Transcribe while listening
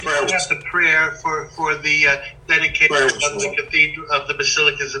have the prayer for the dedication of the cathedral of the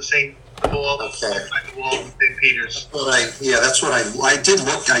basilicas of Saint Paul, Okay. the wall of Saint Peter's. That's what I did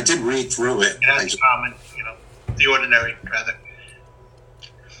look. I did read through it. Yeah, that's common, the ordinary rather.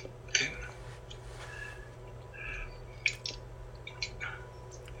 Okay.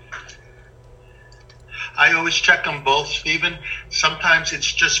 I always check them both, Stephen. Sometimes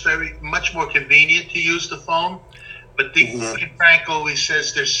it's just much more convenient to use the phone, but Frank always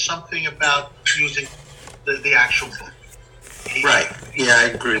says there's something about using the actual book. Right. Yeah, I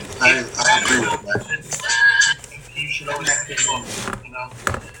agree. I agree with that. You should always have the phone,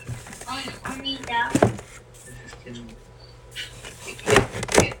 I need that.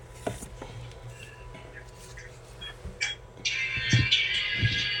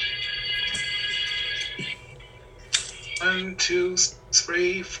 1, 2,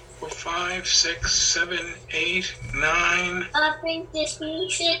 3, 4, 5, 6, 7, 8, 9. I think this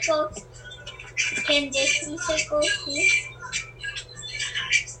music goes. Can this music go here?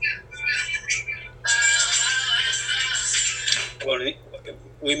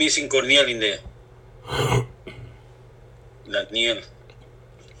 We're missing Cornel in there. Daniel.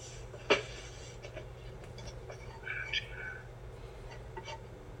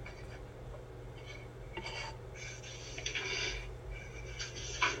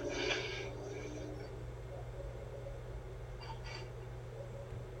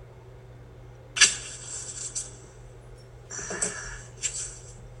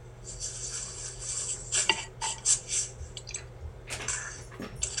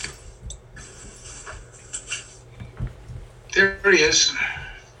 There he is.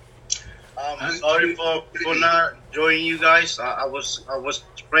 Sorry for not joining you guys. I was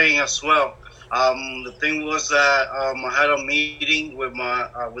praying as well. The thing was that I had a meeting with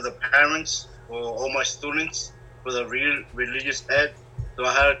the parents for all my students for the religious ed. So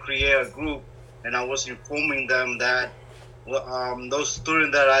I had to create a group, and I was informing them that those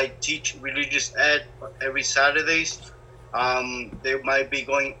students that I teach religious ed every Saturdays, they might be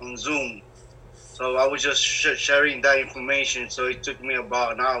going on Zoom. So I was just sharing that information. So it took me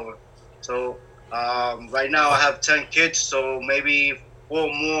about an hour. So right now I have 10 kids. So maybe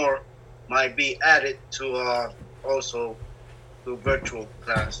 4 more might be added to also to virtual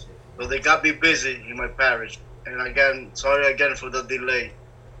class. So they got me busy in my parish. And again, sorry again for the delay.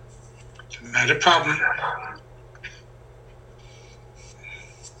 Not a problem.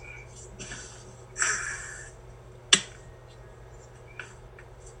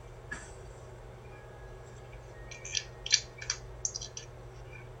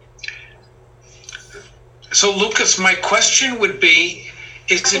 So, Lucas, my question would be,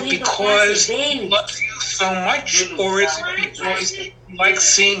 is it because he loves you so much, or is it because he likes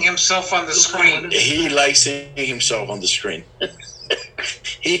seeing himself on the screen? He likes seeing himself on the screen.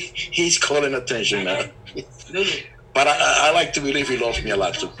 He's calling attention now. But I like to believe he loves me a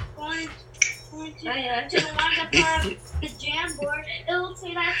lot, too. To the Jamboard, it looks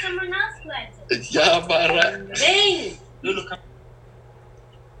like that someone else collected. Yeah, but...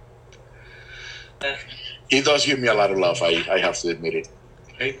 He does give me a lot of love, I have to admit it.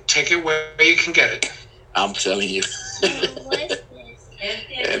 Okay, take it where you can get it. I'm telling you. What is this?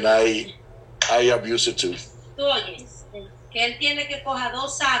 And I abuse it too.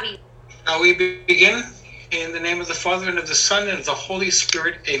 Now we begin in the name of the Father, and of the Son, and of the Holy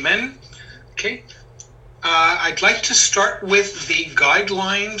Spirit. Amen. Okay. I'd like to start with the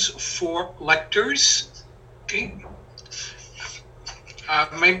guidelines for lectors. Okay. I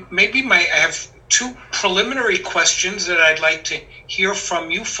have 2 preliminary questions that I'd like to hear from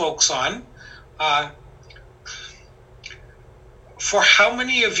you folks on. For how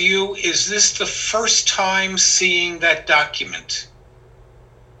many of you is this the first time seeing that document?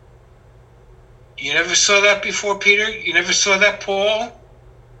 You never saw that before, Peter? You never saw that, Paul?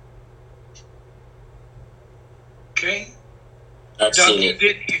 Okay. I've seen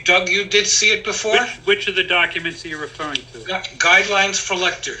it. Doug, you did see it before? Which of the documents are you referring to? Guidelines for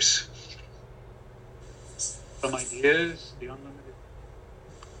lectors. Some ideas, the unlimited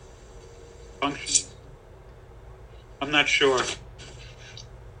functions. I'm not sure.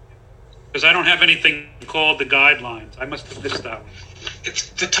 Because I don't have anything called the guidelines. I must have missed that one. It's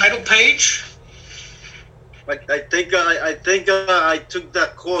the title page. I think I took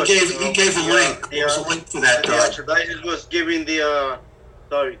that course. He gave a link. There was a link for that. Archdiocese was giving the.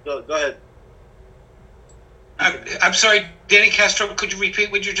 Sorry, go ahead. I'm sorry, Danny Castro. Could you repeat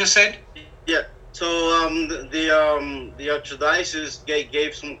what you just said? Yeah. So the Archdiocese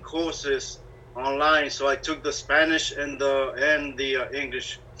gave some courses online. So I took the Spanish and the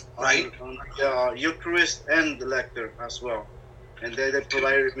English. Right. On the Eucharist and the Lector as well. and they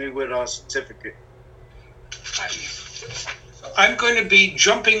provided me with a certificate. I'm going to be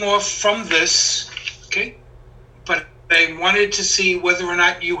jumping off from this, okay? But I wanted to see whether or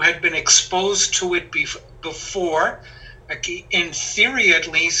not you had been exposed to it before. Okay, in theory, at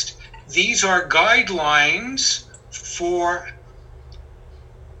least, these are guidelines for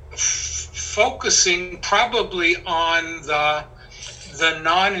focusing probably on the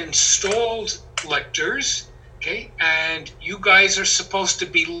non-installed lectors, okay? And you guys are supposed to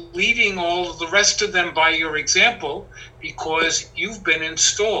be leading all of the rest of them by your example because you've been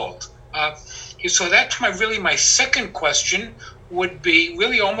installed. So that's my second question would be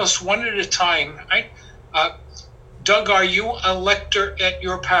really almost one at a time. Right? Doug, are you a lector at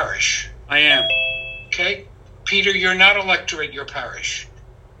your parish? I am. Okay. Peter, you're not a lector at your parish.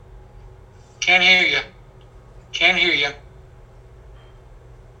 Can't hear you. Can't hear you.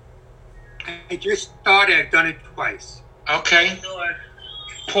 I just started. I've done it twice. Okay.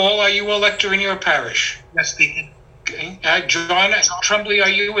 Paul, are you a lector in your parish? Yes, Deacon. Okay. John Tremblay, are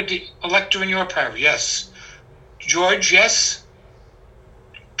you a lector in your parish? Yes. George, yes.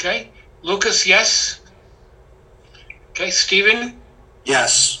 Okay. Lucas, yes. Okay. Stephen?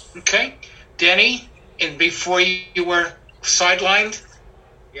 Yes. Okay. Denny, and before you were sidelined?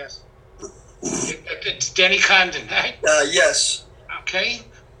 Yes. It's Denny Condon, right? Yes. Okay.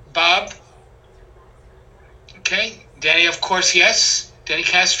 Bob? Okay. Denny, of course, yes. Denny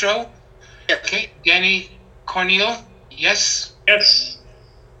Castro? Yes. Okay. Denny Cornel? Yes. Yes.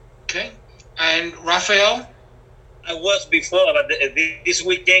 Okay. And Raphael? I was before, but this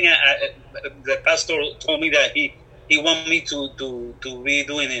weekend the pastor told me that he want me to be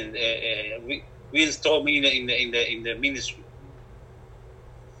doing it. Reinstall me in the ministry.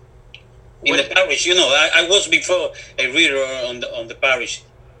 In the parish, I was before a reader on the parish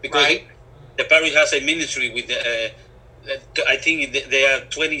because Right. the parish has a ministry with I think there are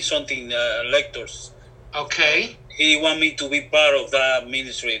 20-something lectors. Okay. He want me to be part of that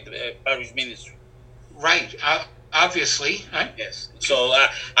ministry, the parish ministry. Right. Obviously. Right? Yes. So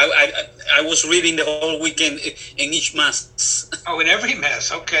I was reading the whole weekend in each mass. Oh, in every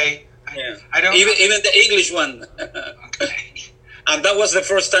mass. Okay. Yeah. I don't Even the English one. Okay. And that was the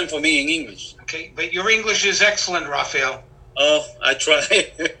first time for me in English. Okay. But your English is excellent, Raphael. Oh, I try.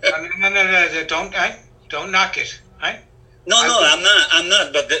 No. Don't knock it. Right? No, I'm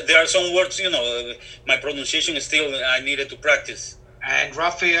not. But there are some words, my pronunciation is still, I needed to practice. And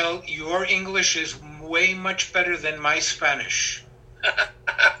Raphael, your English is way much better than my Spanish.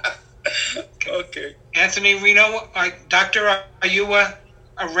 Okay. Anthony Reno, Doctor, are you a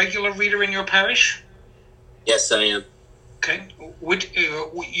regular reader in your parish? Yes, I am. Okay.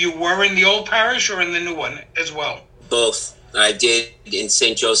 You were in the old parish or in the new one as well? Both. I did in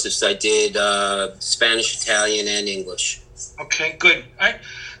St. Joseph's. I did Spanish, Italian, and English. Okay, good.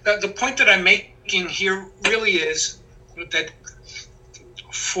 The point that I'm making here really is that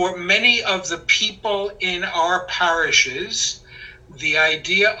for many of the people in our parishes, the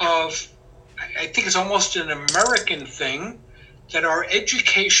idea of, I think it's almost an American thing, that our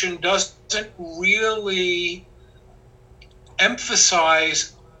education doesn't really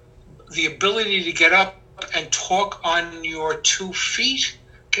emphasize the ability to get up and talk on your 2 feet,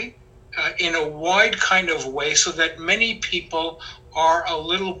 okay, in a wide kind of way, so that many people are a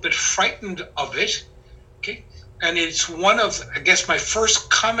little bit frightened of it, okay? And it's one of, I guess my first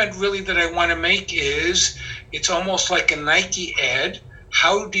comment really that I want to make is, it's almost like a Nike ad.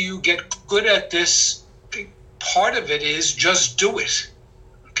 How do you get good at this? Part of it is just do it,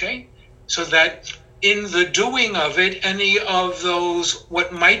 okay? So that in the doing of it, any of those,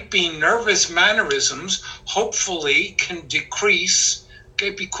 what might be nervous mannerisms, hopefully can decrease,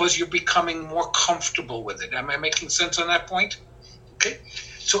 okay, because you're becoming more comfortable with it. Am I making sense on that point? Okay,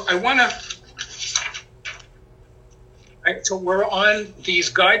 so I want to, so we're on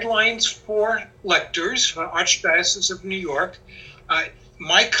these guidelines for lectors for Archdiocese of New York.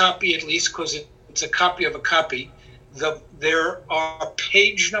 My copy, at least, because it's a copy of a copy, there are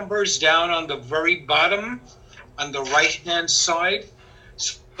page numbers down on the very bottom on the right-hand side.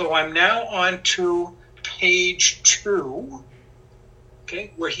 So I'm now on to page 2,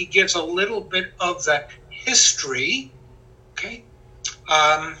 okay, where he gives a little bit of the history, okay.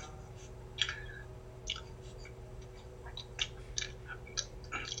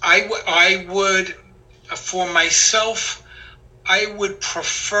 I would, for myself, I would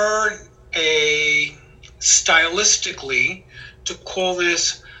prefer stylistically to call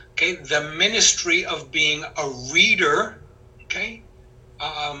this, okay, the ministry of being a reader, okay.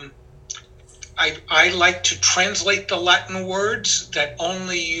 I like to translate the Latin words that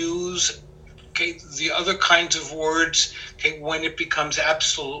only use, okay, the other kinds of words, okay, when it becomes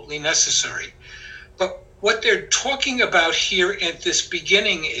absolutely necessary. But what they're talking about here at this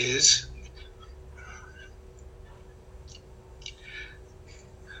beginning is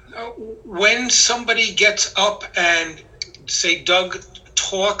when somebody gets up and, say, Doug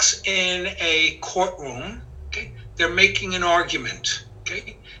talks in a courtroom, okay, they're making an argument,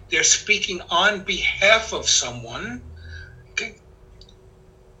 okay, they're speaking on behalf of someone, okay.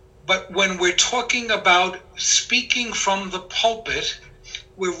 But when we're talking about speaking from the pulpit,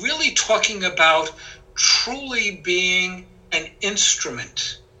 we're really talking about truly being an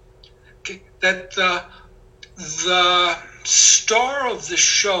instrument, okay, that the star of the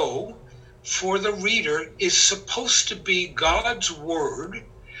show for the reader is supposed to be God's word,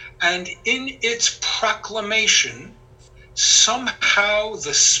 and in its proclamation, somehow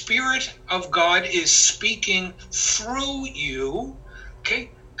the Spirit of God is speaking through you,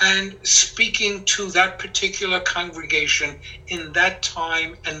 okay, and speaking to that particular congregation in that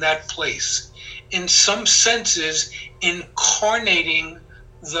time and that place. In some senses, incarnating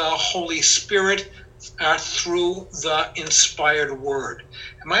the Holy Spirit through the inspired word.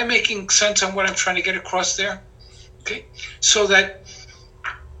 Am I making sense on what I'm trying to get across there? Okay, so that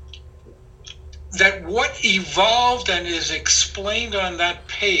what evolved and is explained on that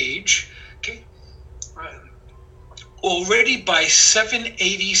page, okay, already by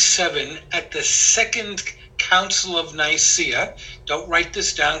 787 at the Second Council of Nicaea, don't write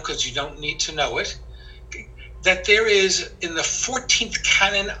this down because you don't need to know it, okay, that there is in the 14th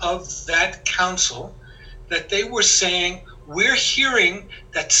canon of that council, that they were saying, we're hearing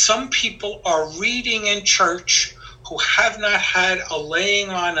that some people are reading in church who have not had a laying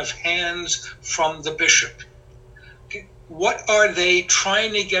on of hands from the bishop. Okay. What are they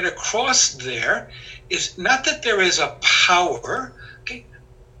trying to get across there is not that there is a power, okay,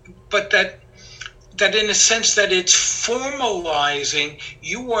 but that in a sense that it's formalizing,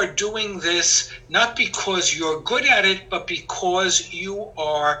 you are doing this not because you're good at it, but because you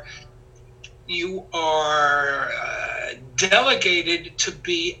are delegated to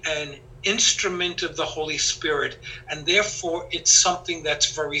be an instrument of the Holy Spirit, and therefore it's something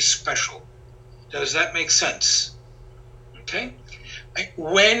that's very special. Does that make sense? Okay.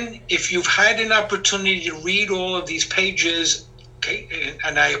 If you've had an opportunity to read all of these pages, okay,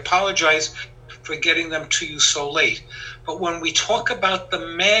 and I apologize for getting them to you so late, but when we talk about the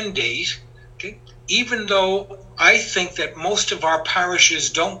mandate, okay, even though I think that most of our parishes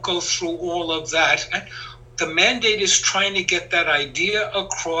don't go through all of that, the mandate is trying to get that idea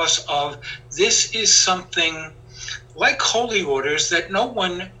across of this is something like holy orders that no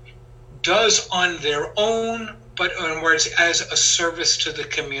one does on their own, but in other words, as a service to the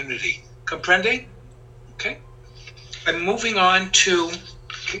community. Comprende? Okay. I'm moving on to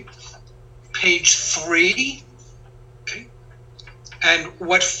page 3. Okay. And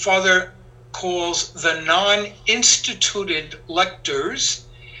what Father calls the non-instituted lectors.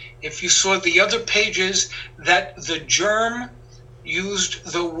 If you saw the other pages, that the germ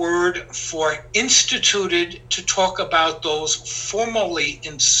used the word for instituted to talk about those formally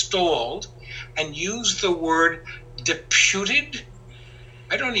installed, and used the word deputed.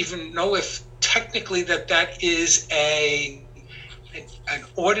 I don't even know if technically that is an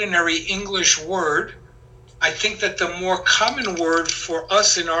ordinary English word. I think that the more common word for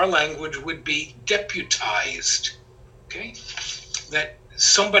us in our language would be deputized. Okay? That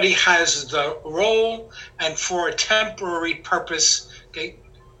somebody has the role, and for a temporary purpose, okay,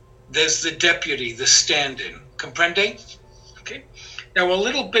 there's the deputy, the stand-in. Comprende? Okay. Now, a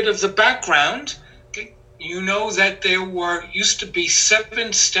little bit of the background. Okay. You know that there used to be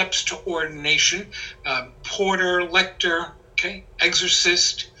 7 steps to ordination: porter, lector, okay,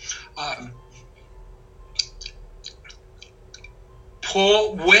 exorcist.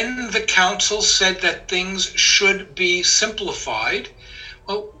 Paul, when the council said that things should be simplified,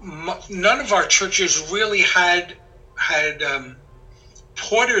 well, none of our churches really had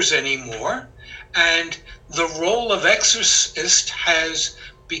porters anymore, and the role of exorcist has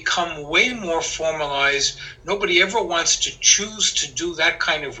become way more formalized. Nobody ever wants to choose to do that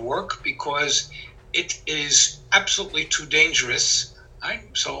kind of work because it is absolutely too dangerous. Right?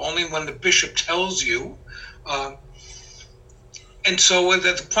 So only when the bishop tells you. And so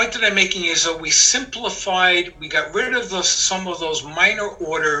the point that I'm making is that we simplified, we got rid of some of those minor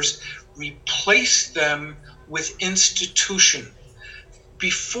orders, replaced them with institution.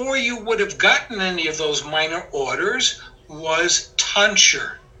 Before you would have gotten any of those minor orders was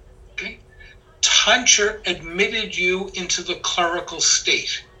tonsure. Okay? Tonsure admitted you into the clerical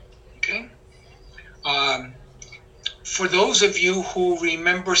state. Okay? for those of you who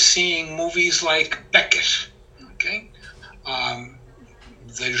remember seeing movies like Beckett, okay,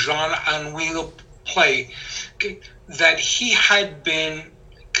 the Jean Anouilh play, okay, that he had been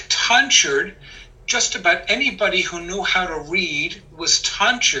tonsured. Just about anybody who knew how to read was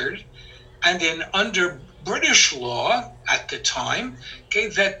tonsured, and under British law at the time, okay,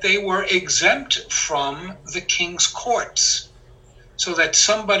 that they were exempt from the king's courts. So that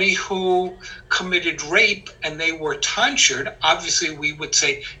somebody who committed rape and they were tonsured, obviously we would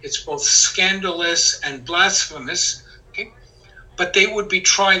say it's both scandalous and blasphemous, okay? But they would be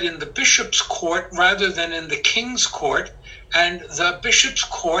tried in the bishop's court rather than in the king's court, and the bishop's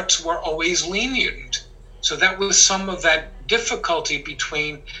courts were always lenient. So that was some of that difficulty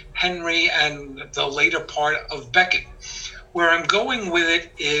between Henry and the later part of Becket. Where I'm going with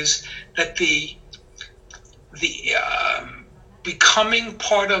it is that the becoming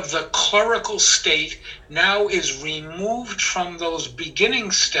part of the clerical state now is removed from those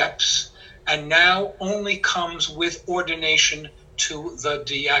beginning steps and now only comes with ordination to the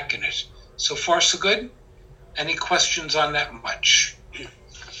diaconate. So far, so good? Any questions on that much?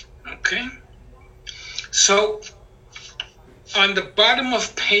 Okay. So on the bottom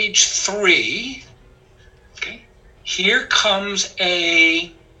of page 3, okay, here comes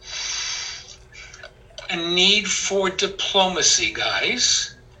a need for diplomacy,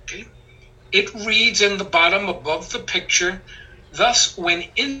 guys. Okay. It reads in the bottom above the picture, thus, when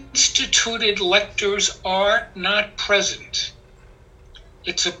instituted lectors are not present,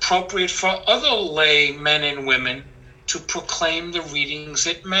 it's appropriate for other lay men and women to proclaim the readings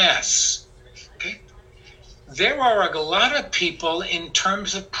at Mass. Okay. There are a lot of people in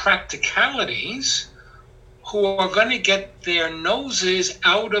terms of practicalities who are going to get their noses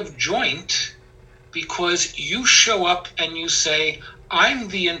out of joint because you show up and you say, I'm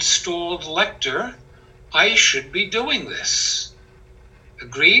the installed lector, I should be doing this.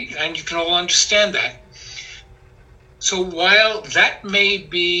 Agreed? And you can all understand that. So while that may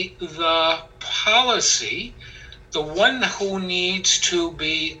be the policy, the one who needs to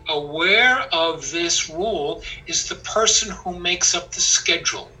be aware of this rule is the person who makes up the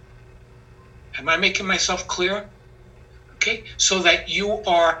schedule. Am I making myself clear? Okay, so that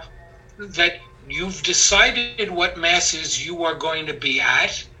you've decided what masses you are going to be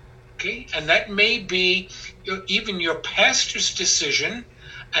at, okay? And that may be even your pastor's decision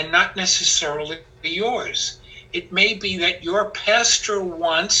and not necessarily yours. It may be that your pastor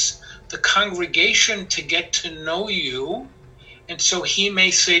wants the congregation to get to know you, and so he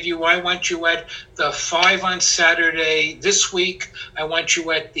may say to you, I want you at the 5 on Saturday this week, I want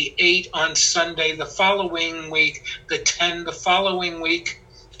you at the 8 on Sunday the following week, the 10 the following week.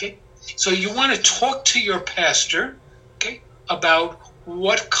 Okay? So you want to talk to your pastor, okay, about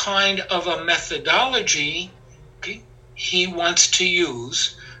what kind of a methodology, okay, he wants to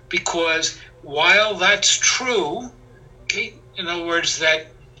use, because while that's true, okay, in other words, that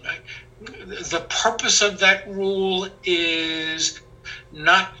the purpose of that rule is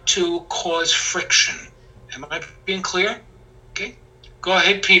not to cause friction. Am I being clear? Okay. Go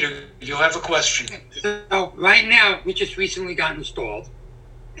ahead, Peter. You have a question. So right now, we just recently got installed,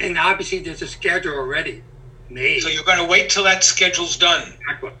 and obviously there's a schedule already made. So you're going to wait till that schedule's done.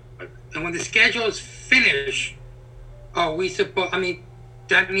 And when the schedule is finished, are we supposed? I mean,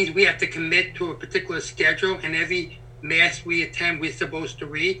 that means we have to commit to a particular schedule, and every mass we attend, we're supposed to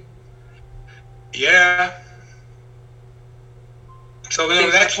read. Yeah. So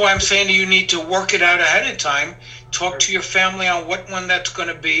that's why I'm saying you need to work it out ahead of time. Talk to your family on what one that's going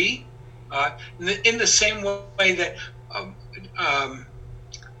to be. In the same way that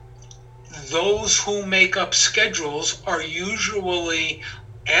those who make up schedules are usually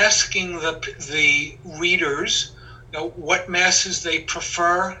asking the readers, what masses they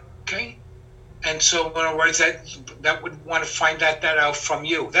prefer. Okay. And so, in other words, that would want to find that out from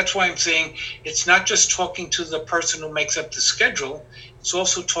you. That's why I'm saying it's not just talking to the person who makes up the schedule, it's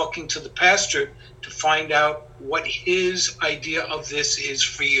also talking to the pastor to find out what his idea of this is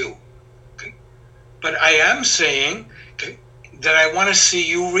for you. Okay? But I am saying, okay, that I want to see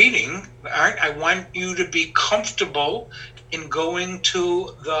you reading. All right? I want you to be comfortable in going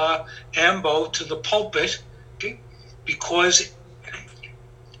to the ambo, to the pulpit, okay, because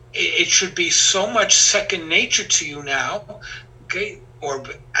it should be so much second nature to you now, okay, or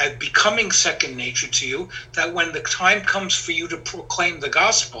becoming second nature to you, that when the time comes for you to proclaim the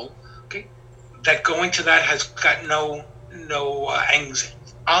gospel, okay, that going to that has got no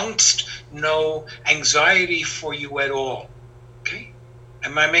angst, no anxiety for you at all. Okay,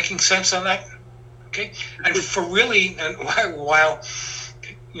 am I making sense on that? Okay, and for really, and while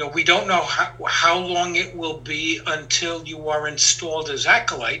we don't know how long it will be until you are installed as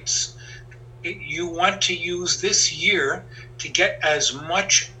acolytes. You want to use this year to get as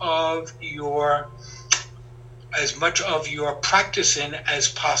much of your practice in as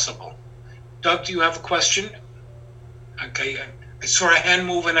possible. Doug, do you have a question? Okay, I saw a hand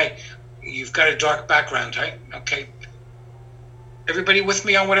move, and you've got a dark background, right? Okay. Everybody with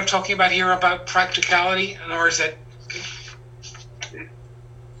me on what I'm talking about here about practicality, or is that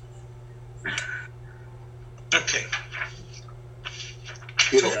okay?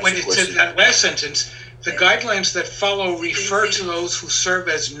 So when it says that last sentence, the guidelines that follow refer to those who serve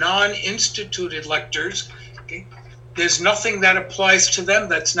as non-instituted lectors. Okay? There's nothing that applies to them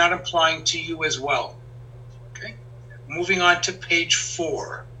that's not applying to you as well. Okay? Moving on to page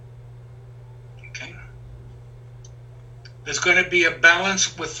 4. Okay? There's going to be a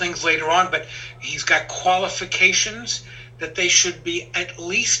balance with things later on, but he's got qualifications that they should be at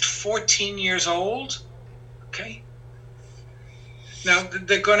least 14 years old. Okay? Now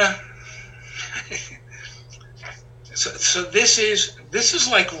they're gonna. so this is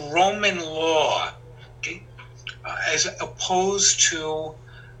like Roman law, okay, as opposed to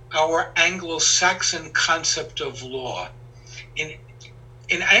our Anglo-Saxon concept of law. In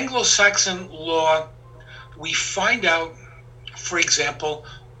Anglo-Saxon law, we find out, for example,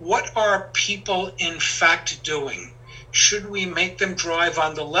 what are people in fact doing? Should we make them drive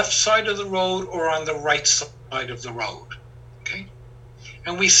on the left side of the road or on the right side of the road? Okay.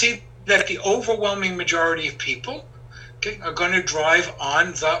 And we see that the overwhelming majority of people, okay, are going to drive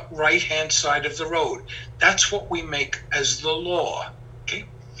on the right-hand side of the road. That's what we make as the law. Okay?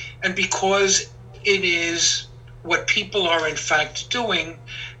 And because it is what people are in fact doing,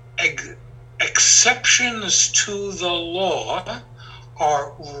 exceptions to the law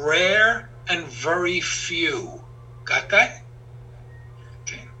are rare and very few. Got that?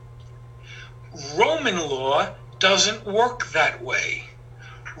 Okay. Roman law doesn't work that way.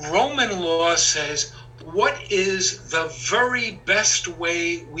 Roman law says, what is the very best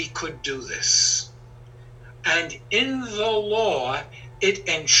way we could do this? And in the law, it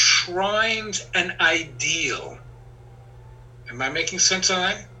enshrines an ideal. Am I making sense of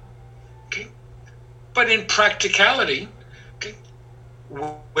that? Okay. But in practicality, okay,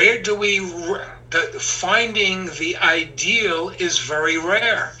 where do finding the ideal is very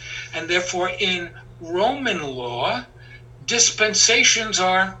rare. And therefore, in Roman law, dispensations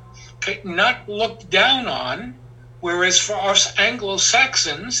are not looked down on, whereas for us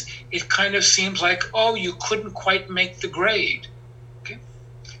Anglo-Saxons, it kind of seems like, oh, you couldn't quite make the grade. Okay?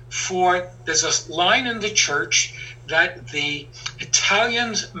 There's a line in the church that the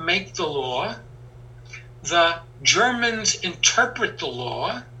Italians make the law, the Germans interpret the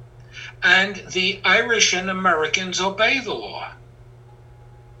law, and the Irish and Americans obey the law.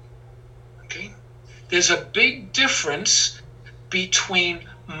 Okay? There's a big difference between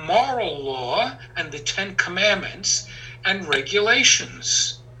moral law and the 10 Commandments and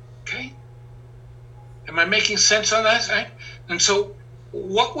regulations. Okay? Am I making sense on that? Right? And so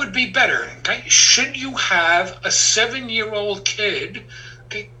what would be better? Okay? Should you have a 7-year-old kid,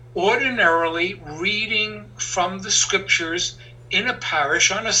 okay, ordinarily reading from the scriptures in a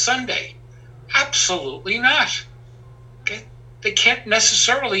parish on a Sunday? Absolutely not. Okay? They can't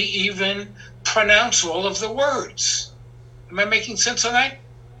necessarily even pronounce all of the words. Am I making sense on that?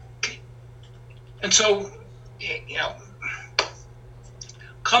 Okay. And so,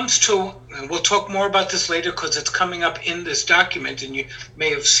 comes to, and we'll talk more about this later because it's coming up in this document and you may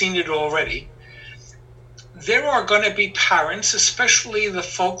have seen it already. There are going to be parents, especially the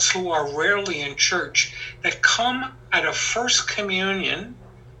folks who are rarely in church, that come at a first communion,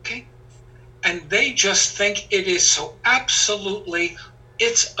 okay, and they just think it is so absolutely,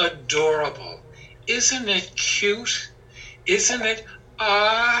 it's adorable. Isn't it cute? Isn't it,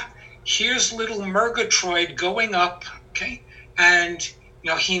 here's little Murgatroyd going up, okay, and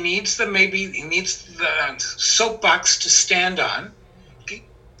he needs the soapbox to stand on, okay,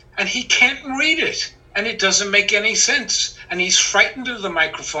 and he can't read it. And it doesn't make any sense. And he's frightened of the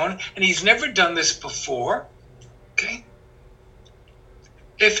microphone, and he's never done this before. Okay?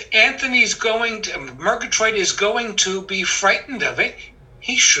 If Murgatroyd is going to be frightened of it,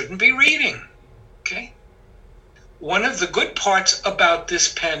 he shouldn't be reading. Okay? One of the good parts about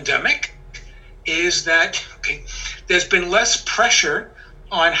this pandemic is that, okay, there's been less pressure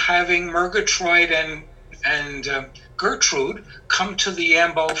on having Murgatroyd and Gertrude come to the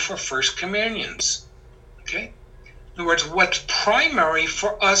Ambo for First Communions. Okay? In other words, what's primary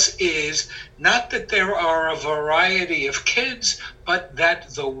for us is not that there are a variety of kids, but that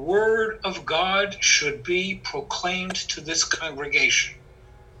the Word of God should be proclaimed to this congregation.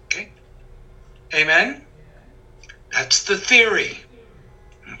 Amen? That's the theory.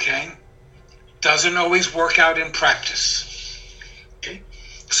 Okay? Doesn't always work out in practice. Okay?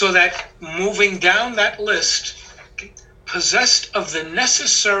 So that moving down that list, okay, possessed of the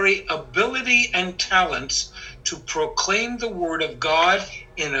necessary ability and talents to proclaim the word of God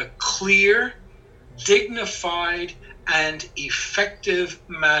in a clear, dignified, and effective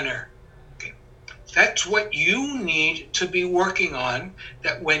manner. Okay. That's what you need to be working on,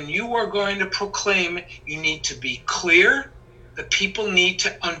 that when you are going to proclaim, you need to be clear, the people need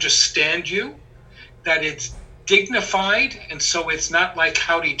to understand you, that it's dignified, and so it's not like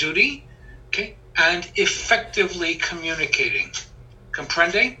howdy doody, okay, and effectively communicating.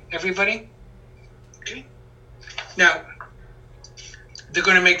 Comprende, everybody? Okay. Now, they're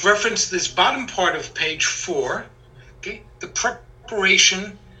going to make reference to this bottom part of page 4, okay, the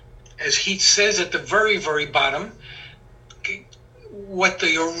preparation, as he says at the very, very bottom, okay, what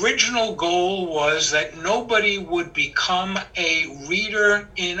the original goal was that nobody would become a reader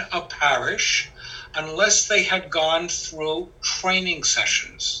in a parish unless they had gone through training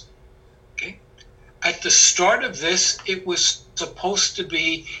sessions. Okay? At the start of this, it was supposed to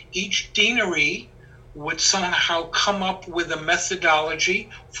be each deanery would somehow come up with a methodology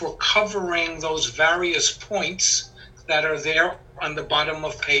for covering those various points that are there on the bottom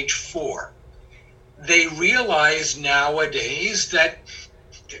of page 4. They realize nowadays that,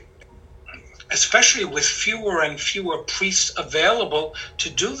 especially with fewer and fewer priests available to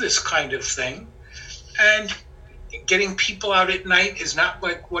do this kind of thing, and getting people out at night is not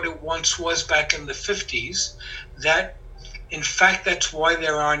like what it once was back in the 50s, that in fact, that's why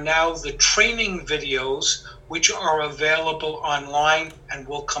there are now the training videos which are available online and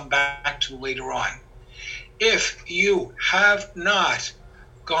we'll come back to later on. If you have not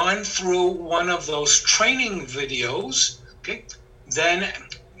gone through one of those training videos, okay, then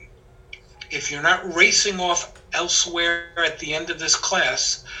if you're not racing off elsewhere at the end of this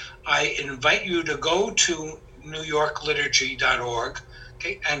class, I invite you to go to newyorkliturgy.org,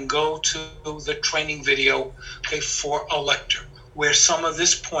 okay, and go to the training video, okay, for a lector, where some of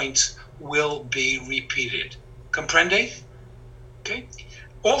these points will be repeated. Comprende? Okay.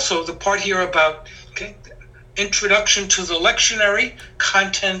 Also, the part here about, okay, introduction to the lectionary,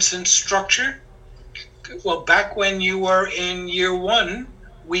 contents and structure. Okay, well, back when you were in year 1,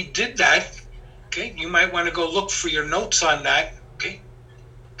 we did that. Okay, you might want to go look for your notes on that. Okay.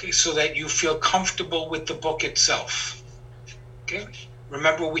 Okay, so that you feel comfortable with the book itself. Okay,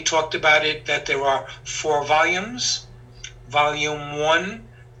 remember we talked about it, that there are 4 volumes. Volume 1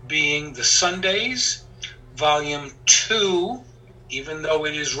 being the Sundays. Volume 2, even though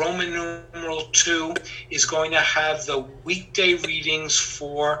it is Roman numeral 2, is going to have the weekday readings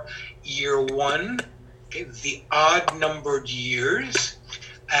for year 1, okay, the odd numbered years.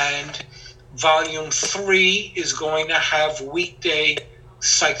 And volume 3 is going to have weekday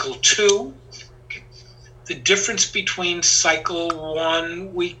cycle 2. The difference between cycle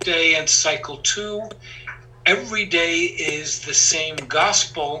 1 weekday and cycle 2, every day is the same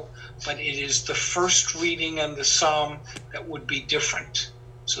gospel, but it is the first reading and the psalm that would be different,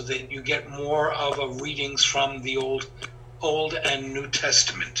 so that you get more of a readings from the Old and New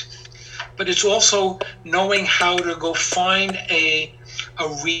Testament. But it's also knowing how to go find a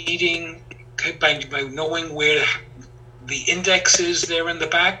reading, okay, by knowing where the index is there in the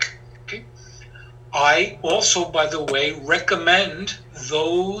back. Okay. I also, by the way, recommend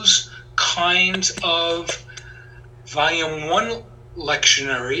those kinds of volume 1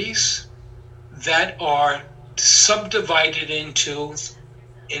 lectionaries that are subdivided into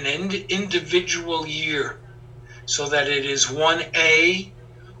an individual year, so that it is 1A,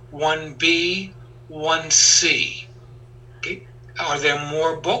 1B, 1C. Okay. Are there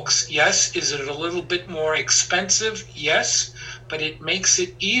more books? Yes. Is it a little bit more expensive? Yes. But it makes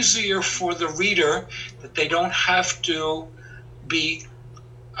it easier for the reader, that they don't have to be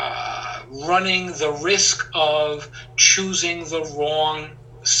running the risk of choosing the wrong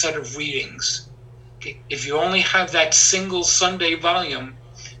set of readings. Okay. If you only have that single Sunday volume,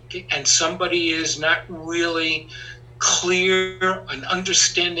 okay, and somebody is not really clear an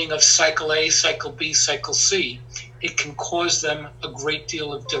understanding of cycle A, cycle B, cycle C, it can cause them a great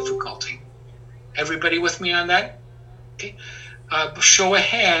deal of difficulty. Everybody with me on that? Okay. Show of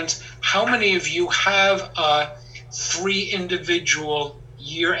hands, how many of you have 3 individual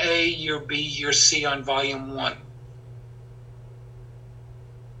year A, year B, year C on volume 1?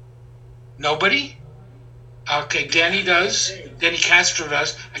 Nobody? Okay, Danny does. Danny Castro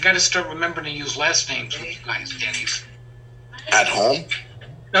does. I got to start remembering to use last names with you guys, Danny's. At home?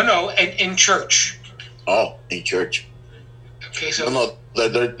 No, in church. Oh, in church. Okay, so No,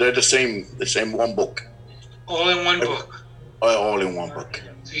 they're the same one book. all in one book. All in one book.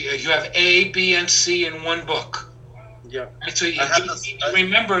 So you have A, B, and C in one book. Yeah. And so you need to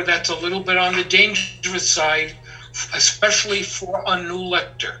remember that's a little bit on the dangerous side, especially for a new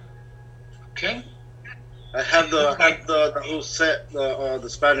lector. Okay? I have the whole set, the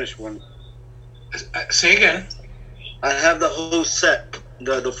Spanish one. Say again. I have the whole set, from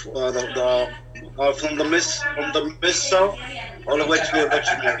the Missal all the way to the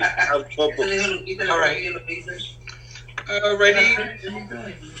lectionary. I have 12 books. All right. Ready?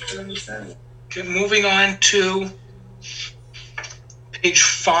 Okay, moving on to page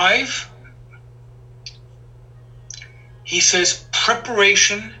 5. He says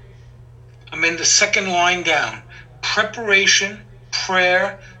preparation. I'm in the second line down. Preparation,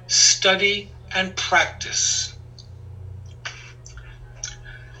 prayer, study, and practice.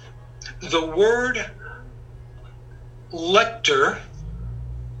 The word lector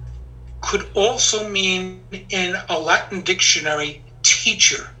could also mean in a Latin dictionary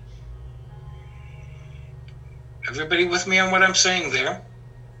teacher. Everybody with me on what I'm saying there?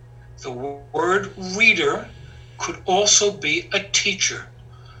 The word reader could also be a teacher.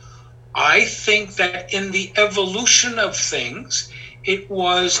 I think that in the evolution of things, it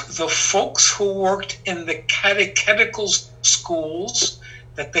was the folks who worked in the catechetical schools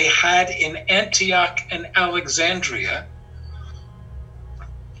that they had in Antioch and Alexandria.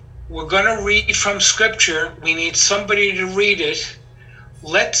 We're going to read from Scripture. We need somebody to read it.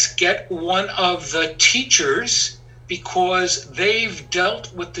 Let's get one of the teachers, because they've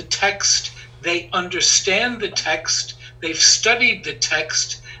dealt with the text, they understand the text, they've studied the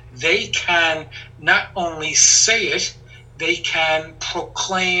text, they can not only say it, they can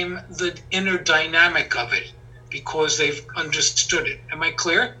proclaim the inner dynamic of it because they've understood it. Am I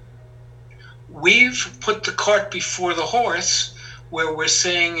clear? We've put the cart before the horse, where we're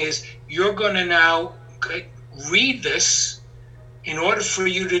saying is, you're going to now read this. In order for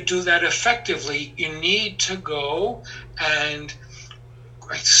you to do that effectively, you need to go and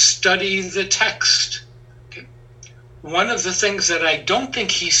study the text. Okay? One of the things that I don't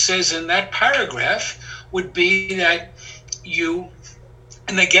think he says in that paragraph would be that you,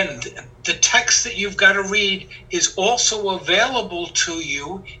 and again, the text that you've got to read is also available to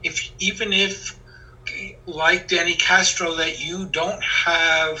you even if, like Danny Castro, that you don't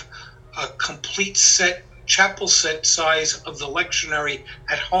have a complete set, chapel set size of the lectionary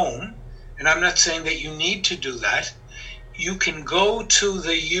at home. And I'm not saying that you need to do that. You can go to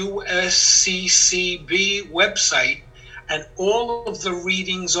the USCCB website and all of the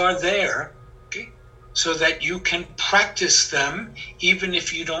readings are there, okay, so that you can practice them even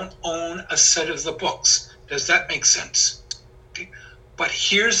if you don't own a set of the books. Does that make sense? Okay. But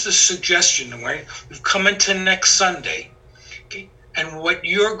here's the suggestion, right? We've come into next Sunday, okay? And what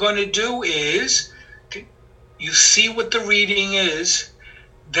you're going to do is, okay, you see what the reading is,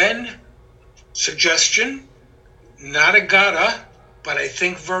 then suggestion, not a gotta, but I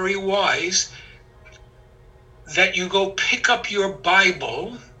think very wise, that you go pick up your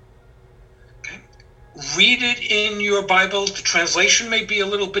Bible, okay? Read it in your Bible. The translation may be a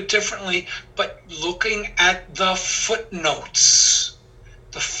little bit differently, but looking at the footnotes.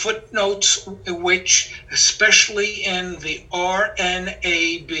 The footnotes, which, especially in the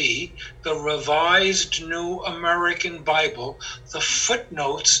RNAB, the Revised New American Bible, the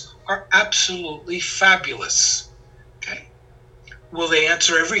footnotes are absolutely fabulous. Okay? Will they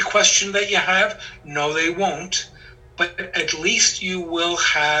answer every question that you have? No, they won't. But at least you will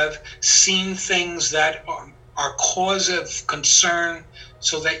have seen things that are cause of concern,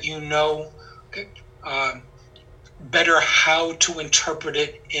 so that you know, okay, better how to interpret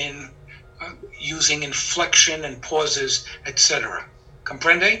it in using inflection and pauses, etc.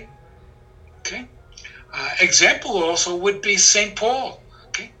 Comprende? Okay. Example also would be St. Paul.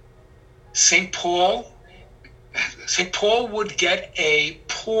 Okay. St. Paul would get a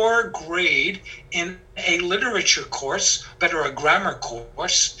poor grade in a literature course, better a grammar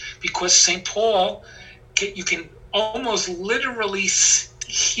course, because St. Paul, you can almost literally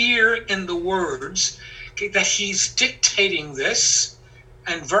hear in the words that he's dictating this,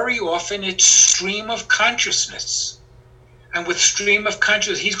 and very often it's stream of consciousness. And with stream of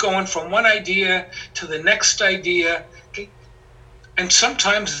consciousness, he's going from one idea to the next idea, okay? And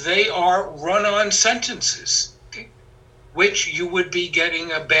sometimes they are run-on sentences, okay, which you would be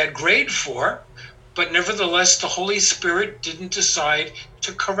getting a bad grade for, but nevertheless, the Holy Spirit didn't decide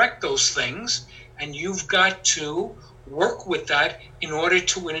to correct those things, and you've got to work with that in order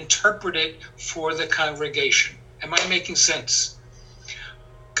to interpret it for the congregation. Am I making sense?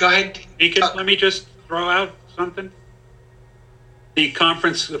 Go ahead. Deacon, let me just throw out something. The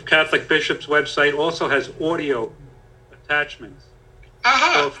Conference of Catholic Bishops website also has audio attachments.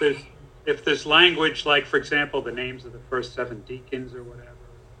 So if there's language like, for example, the names of the first 7 deacons or whatever,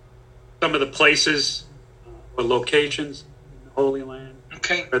 some of the places or locations in the Holy Land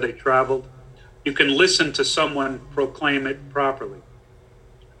where they traveled, you can listen to someone proclaim it properly.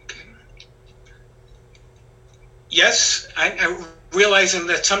 Yes, I realizing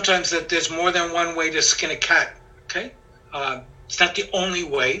that sometimes that there's more than one way to skin a cat. Okay, it's not the only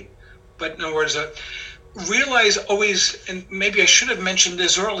way, but in other words, realize always, and maybe I should have mentioned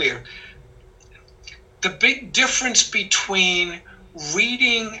this earlier. The big difference between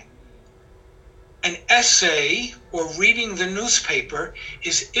reading an essay or reading the newspaper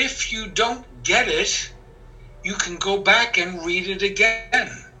is if you don't get it, you can go back and read it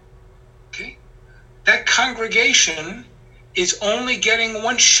again. Okay? That congregation is only getting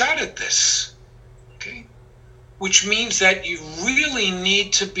one shot at this. Okay? Which means that you really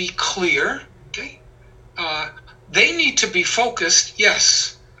need to be clear. Okay? They need to be focused,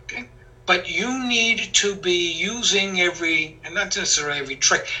 yes. Okay? But you need to be using and not necessarily every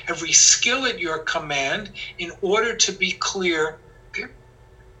trick, every skill at your command in order to be clear. Okay?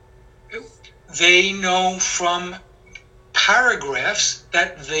 They know from paragraphs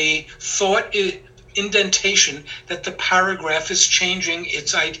that the thought indentation, that the paragraph is changing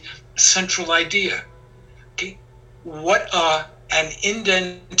its central idea. Okay? What an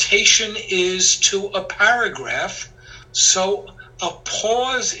indentation is to a paragraph, so a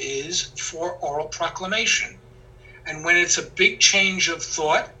pause is for oral proclamation. And when it's a big change of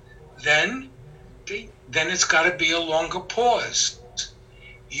thought, then it's got to be a longer pause.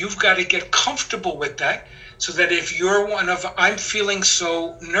 You've got to get comfortable with that, so that if you're I'm feeling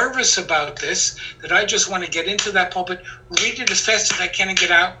so nervous about this that I just want to get into that pulpit, read it as fast as I can and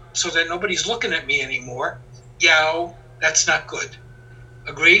get out so that nobody's looking at me anymore. That's not good.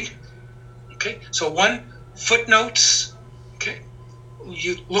 Agreed? Okay, so footnotes. Okay,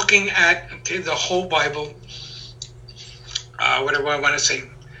 you looking at the whole Bible. What do I want to say?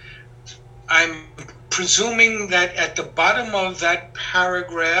 I'm presuming that at the bottom of that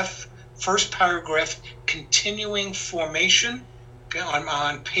paragraph, first paragraph, continuing formation,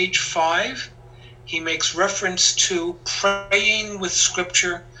 on page 5, he makes reference to praying with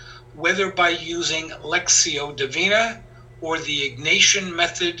Scripture, whether by using Lectio Divina or the Ignatian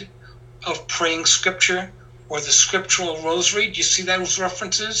method of praying Scripture or the scriptural rosary. Do you see those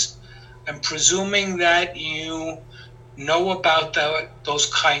references? I'm presuming that you know about those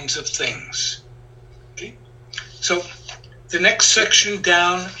kinds of things. Okay? So the next section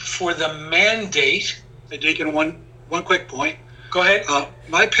down for the mandate. Hey, Deacon, one quick point. Go ahead.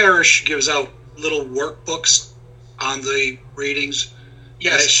 My parish gives out little workbooks on the readings.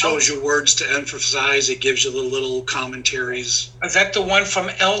 Yes. It shows you words to emphasize. It gives you little commentaries. Is that the one from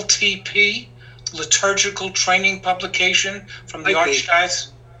LTP, Liturgical Training Publication from the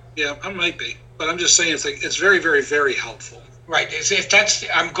Archdiocese? Yeah, I might be. But I'm just saying it's very, very, very helpful. Right. If that's,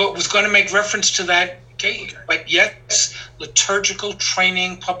 was going to make reference to that. Okay. But yes, Liturgical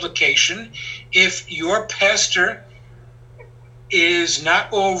Training Publication. If your pastor is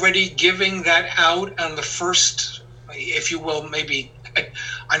not already giving that out on the first, if you will, maybe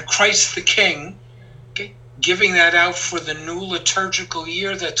on Christ the King, okay, giving that out for the new liturgical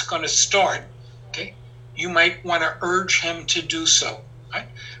year that's going to start, okay, you might want to urge him to do so. Right?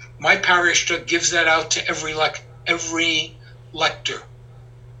 My parish gives that out to every lector.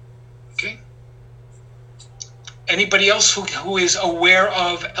 Okay. Anybody else who is aware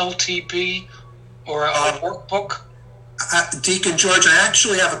of LTP or a workbook? Deacon George, I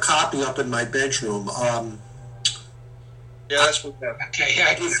actually have a copy up in my bedroom. Yeah, that's what we have. Okay,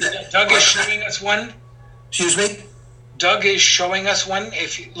 Doug is showing us one. Excuse me? Doug is showing us one.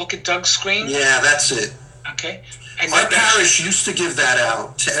 If you look at Doug's screen. Yeah, that's it. Okay. And my parish used to give that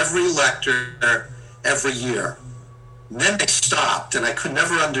out to every lector every year. And then they stopped, and I could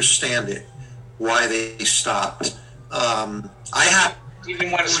never understand it, why they stopped. I have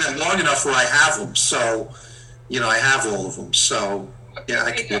it long enough where I have them, so, I have all of them. So, yeah,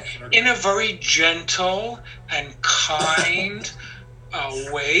 I can. In a very gentle and kind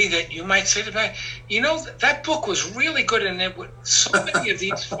way that you might say to me, that book was really good, and so many of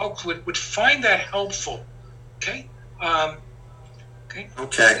these folks would find that helpful. Okay?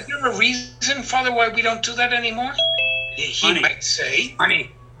 Okay. Is there a reason, Father, why we don't do that anymore? He might say,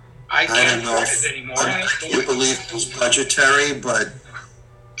 money. I can't don't know afford it anymore. I can't believe it was budgetary, but,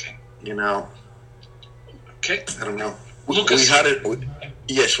 Okay. I don't know. We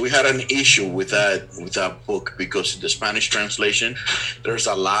had an issue with that book because in the Spanish translation, there's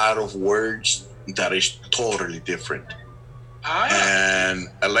a lot of words that is totally different. and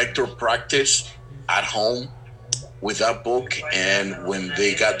a lector practice at home with that book. And when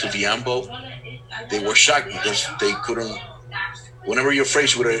they got to the AMBO, they were shocked because they couldn't. Whenever you're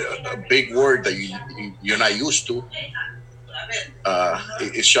faced with a big word that you're not used to,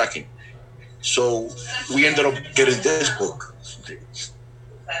 it's shocking. So we ended up getting this book.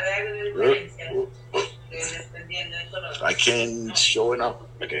 I can't show it up.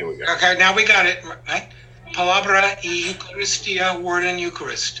 Okay, here we go. Okay, now we got it. Right? Palabra y Eucharistia, word in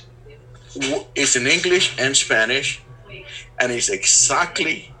Eucharist. It's in English and Spanish, and it's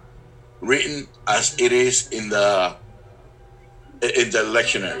exactly written as it is in the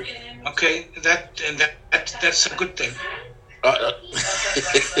lectionary. Okay, that's a good thing.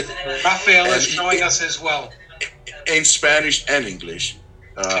 Raphael is showing us as well. In Spanish and English,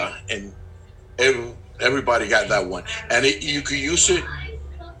 and everybody got that one, and you could use it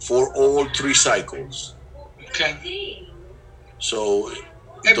for all 3 cycles. Okay. So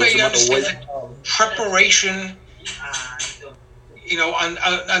everybody understands that preparation.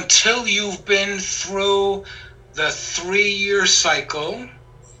 Until you've been through the 3-year cycle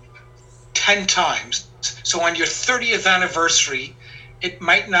 10 times. So on your 30th anniversary, it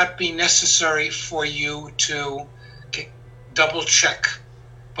might not be necessary for you to double check.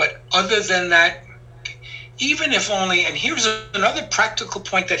 But other than that, even if only, and here's another practical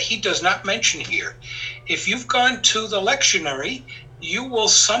point that he does not mention here. If you've gone to the lectionary, you will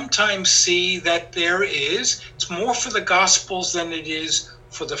sometimes see that it's more for the Gospels than it is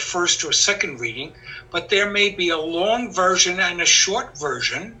for the first or second reading, but there may be a long version and a short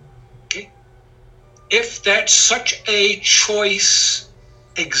version. Okay? If that such a choice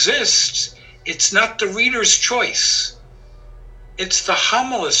exists, it's not the reader's choice. It's the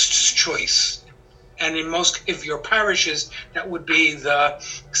homilist's choice. And in most of your parishes, that would be the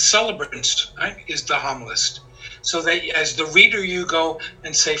celebrant, right, is the homilist. So that as the reader, you go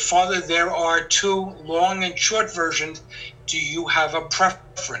and say, Father, there are 2 long and short versions. Do you have a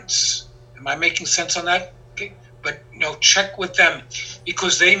preference? Am I making sense on that? Okay. But check with them,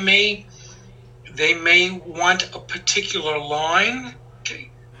 because they may want a particular line,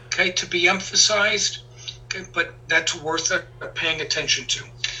 okay, to be emphasized. Okay, but that's worth paying attention to.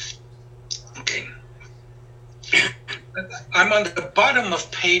 Okay. I'm on the bottom of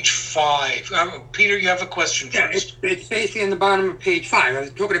page 5. Peter, you have a question first. It's basically on the bottom of page 5. I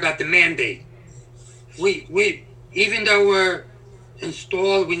was talking about the mandate. We even though we're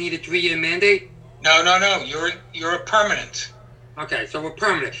installed, we need a 3-year mandate? No. You're a permanent. Okay, so we're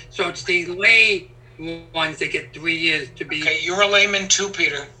permanent. So it's the lay ones that get 3 years to be... Okay, you're a layman too,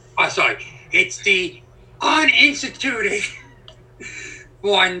 Peter. Oh, sorry. It's the uninstituted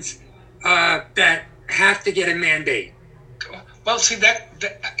ones that have to get a mandate. Well, see, that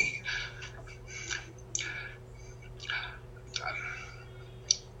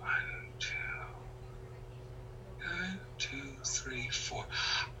 3, 4.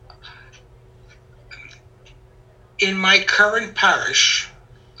 In my current parish,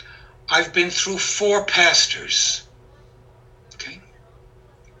 I've been through 4 pastors. Okay.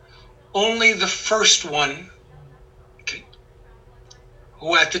 Only the first one, okay,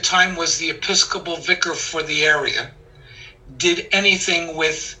 who at the time was the Episcopal vicar for the area, did anything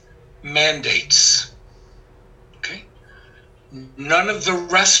with mandates. Okay. None of the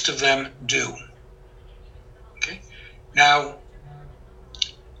rest of them do. Okay. Now,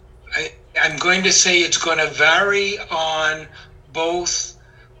 I'm going to say it's going to vary on both.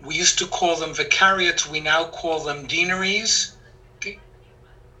 We used to call them vicariates. We now call them deaneries. Okay.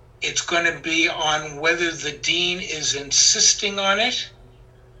 It's going to be on whether the dean is insisting on it,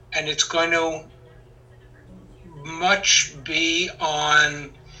 and it's going to much be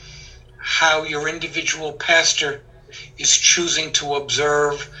on how your individual pastor is choosing to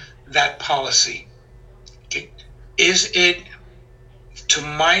observe that policy. Okay. Is it, to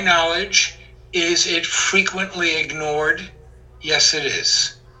my knowledge, is it frequently ignored? Yes, it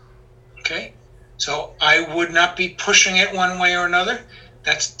is. Okay? So I would not be pushing it one way or another.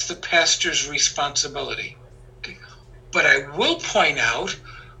 That's the pastor's responsibility. Okay? But I will point out,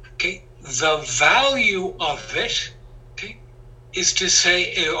 okay, the value of it, okay, is to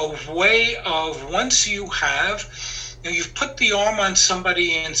say a way of, once you've put the arm on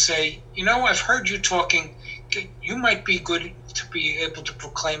somebody and say, I've heard you talking, okay, you might be good to be able to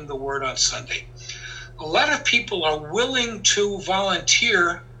proclaim the word on Sunday. A lot of people are willing to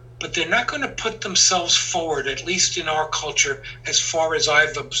volunteer, but they're not going to put themselves forward, at least in our culture, as far as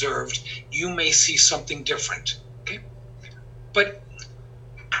I've observed. You may see something different. Okay? But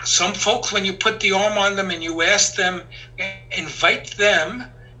some folks, when you put the arm on them and you ask them, invite them,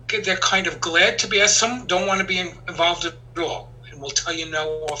 Okay, they're kind of glad to be asked. Some don't want to be involved at all and will tell you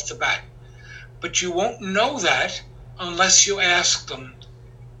no off the bat. But you won't know that unless you ask them.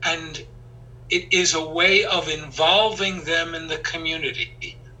 And it is a way of involving them in the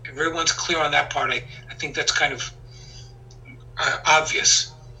community. Everyone's clear on that part. I think that's kind of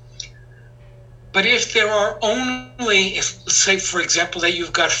obvious. But if there are only, say, for example, that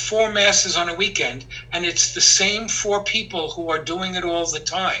you've got 4 masses on a weekend, and it's the same 4 people who are doing it all the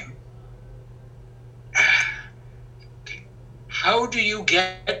time, how do you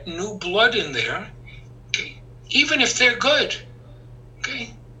get new blood in there, okay, even if they're good?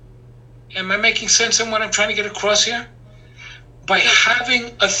 Okay, am I making sense in what I'm trying to get across here? By having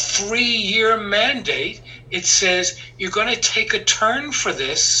a 3-year mandate, it says you're going to take a turn for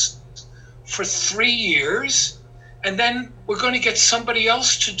this for 3 years, and then we're going to get somebody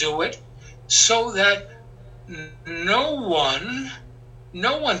else to do it, so that no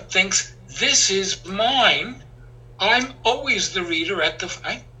one thinks this is mine. I'm always the reader at the.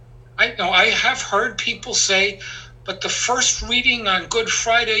 I know I have heard people say, but the first reading on Good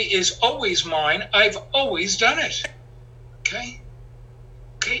Friday is always mine. I've always done it. Okay,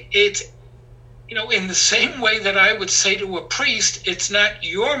 it's, in the same way that I would say to a priest, it's not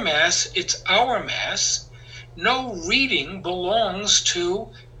your Mass, it's our Mass. No reading belongs to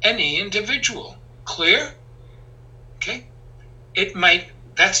any individual. Clear? Okay?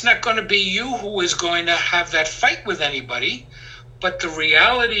 That's not going to be you who is going to have that fight with anybody, but the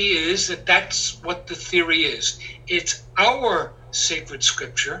reality is that that's what the theory is. It's our sacred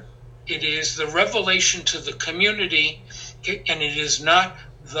scripture. It is the revelation to the community, okay? And it is not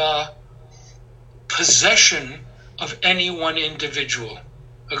the possession of any one individual.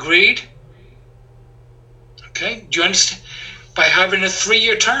 Agreed? Okay, do you understand? By having a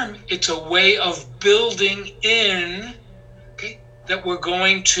 3-year term, it's a way of building in, okay, that we're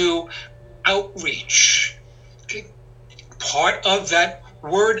going to outreach. Okay, part of that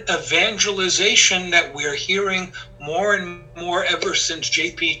word evangelization that we're hearing more and more ever since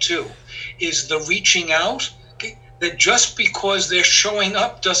JP2 is the reaching out. That just because they're showing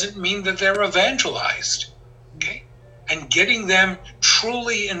up doesn't mean that they're evangelized, okay? And getting them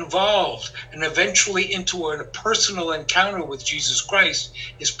truly involved and eventually into a personal encounter with Jesus Christ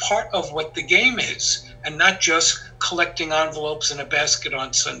is part of what the game is, and not just collecting envelopes in a basket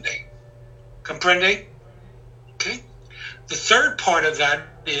on Sunday. Comprende? Okay? The third part of that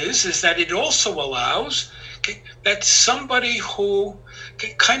is that it also allows, okay, that somebody who,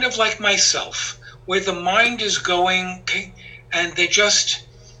 okay, kind of like myself, where the mind is going, okay, and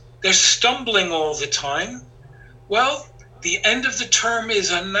they're stumbling all the time. Well, the end of the term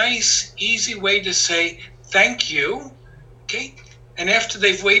is a nice, easy way to say thank you, okay? And after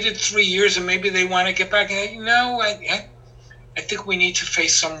they've waited 3 years and maybe they want to get back, I think we need to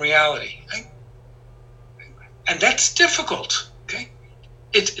face some reality. Right? And that's difficult, okay?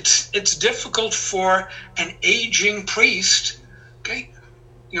 It's difficult for an aging priest, okay?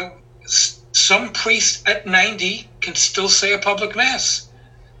 Some priests at 90 can still say a public Mass.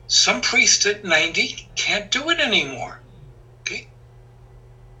 Some priests at 90 can't do it anymore. Okay?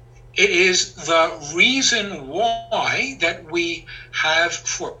 It is the reason why that we have,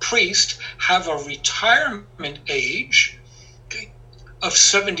 for priests, have a retirement age, okay, of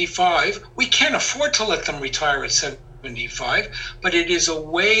 75. We can't afford to let them retire at 75, but it is a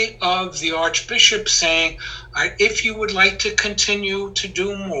way of the Archbishop saying, if you would like to continue to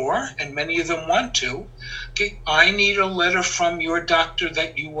do more, and many of them want to, okay, I need a letter from your doctor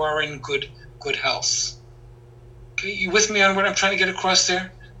that you are in good health. Okay, you with me on what I'm trying to get across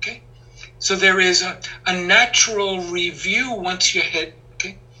there? Okay, so there is a natural review once you hit,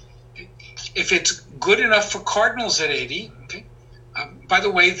 okay, if it's good enough for cardinals at 80, okay. By the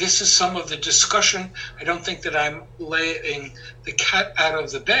way, this is some of the discussion. I don't think that I'm laying the cat out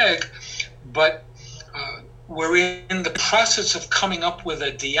of the bag, but we're in the process of coming up with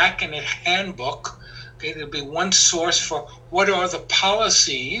a diaconate handbook. Okay, there'll be one source for what are the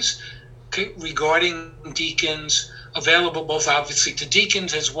policies, okay, regarding deacons, available both obviously to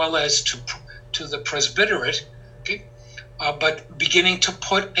deacons as well as to the presbyterate. Okay, but beginning to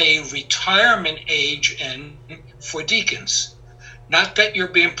put a retirement age in for deacons. Not that you're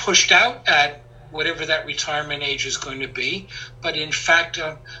being pushed out at whatever that retirement age is going to be, but in fact,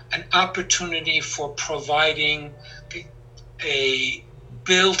 an opportunity for providing a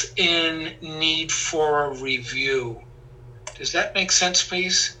built-in need for a review. Does that make sense,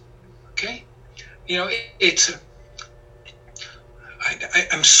 please? Okay.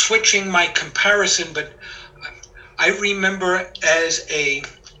 I'm switching my comparison, but I remember as a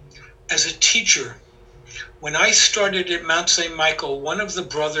teacher, When I started at Mount St. Michael, one of the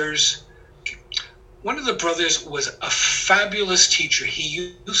brothers was a fabulous teacher.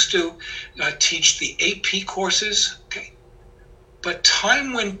 He used to teach the AP courses, okay? But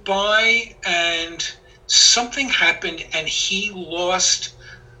time went by and something happened and he lost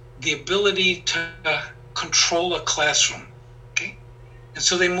the ability to control a classroom, okay? And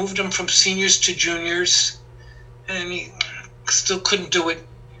so they moved him from seniors to juniors and he still couldn't do it.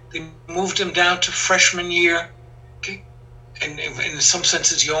 They moved him down to freshman year, okay? And in some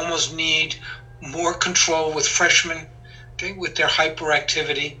senses, you almost need more control with freshmen, okay, with their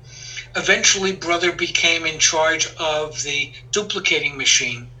hyperactivity. Eventually, brother became in charge of the duplicating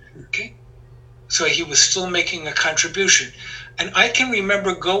machine, okay? So he was still making a contribution. And I can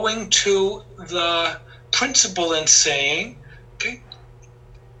remember going to the principal and saying, okay,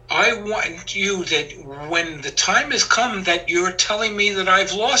 I want you that when the time has come that you're telling me that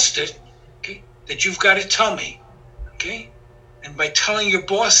I've lost it, okay, that you've got to tell me, okay? And by telling your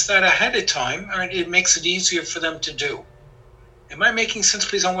boss that ahead of time, it makes it easier for them to do. Am I making sense,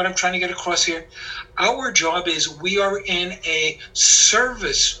 please, on what I'm trying to get across here? Our job is we are in a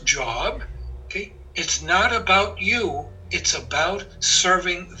service job, okay? It's not about you, it's about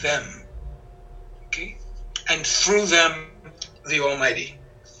serving them, okay? And through them, the Almighty.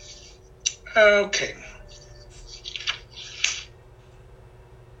 Okay.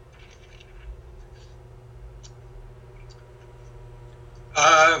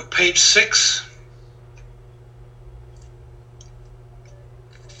 Page 6.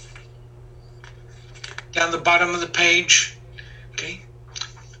 Down the bottom of the page, okay.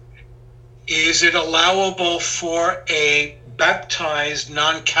 Is it allowable for a baptized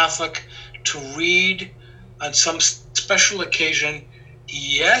non-Catholic to read on some special occasion?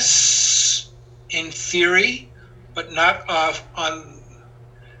 Yes, in theory, but not on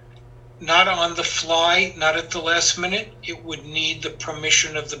the fly, not at the last minute. It would need the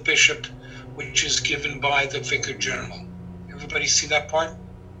permission of the bishop, which is given by the vicar general. Everybody see that part?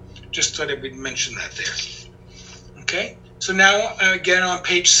 Just thought I would mention that there. Okay, so now again on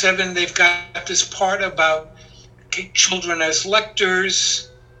page 7, they've got this part about children as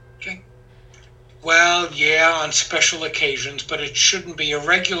lectors. Okay, well, yeah, on special occasions, but it shouldn't be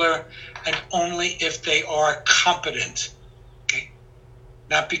irregular and only if they are competent. Okay,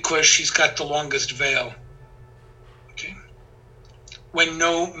 not because she's got the longest veil. Okay, when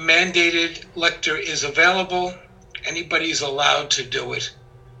no mandated lector is available, anybody's allowed to do it.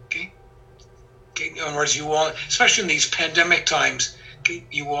 In other words, you all, especially in these pandemic times, okay,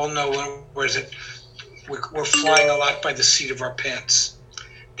 you all know we're flying a lot by the seat of our pants.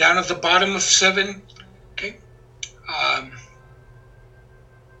 Down at the bottom of 7, okay,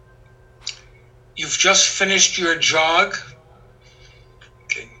 you've just finished your jog.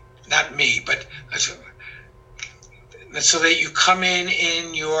 Okay, not me, but so that you come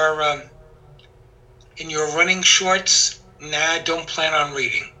in your running shorts. Nah, don't plan on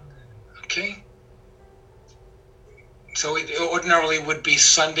reading. Okay. So it ordinarily would be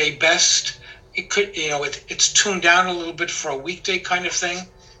Sunday best. It could, it's tuned down a little bit for a weekday kind of thing.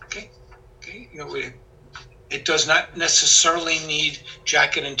 Okay. It does not necessarily need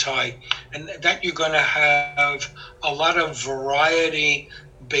jacket and tie, and that you're going to have a lot of variety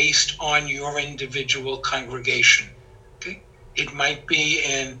based on your individual congregation. Okay. It might be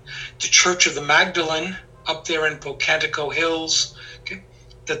in the Church of the Magdalene up there in Pocantico Hills. Okay.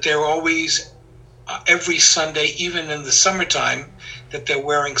 That they're always every Sunday, even in the summertime, that they're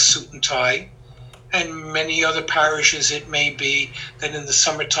wearing suit and tie. And many other parishes, it may be that in the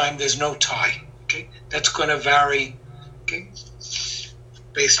summertime there's no tie. Okay, that's going to vary. Okay,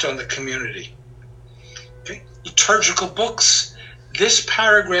 based on the community. Okay, liturgical books. This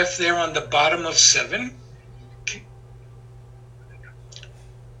paragraph there on the bottom of 7. Okay,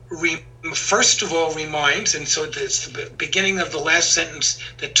 first of all, reminds, and so it's the beginning of the last sentence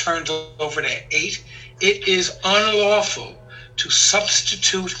that turns over to 8, it is unlawful to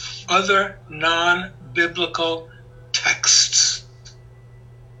substitute other non-biblical texts.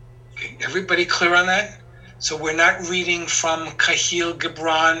 Okay, everybody clear on that? So we're not reading from Kahil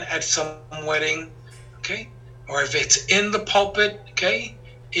Gibran at some wedding, okay? Or if it's in the pulpit, okay,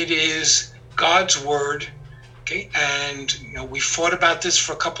 it is God's word. Okay, and we fought about this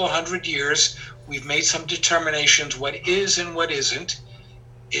for a couple of 100 years. We've made some determinations what is and what isn't.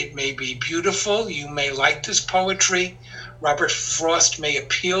 It may be beautiful. You may like this poetry. Robert Frost may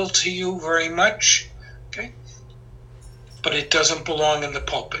appeal to you very much. Okay, but it doesn't belong in the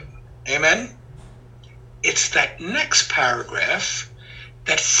pulpit. Amen? It's that next paragraph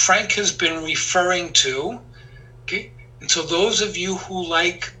that Frank has been referring to. Okay, And so those of you who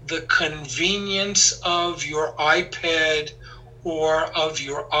like the convenience of your iPad or of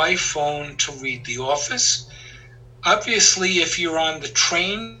your iPhone to read The Office, obviously if you're on the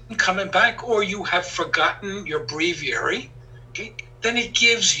train coming back or you have forgotten your breviary, okay, then it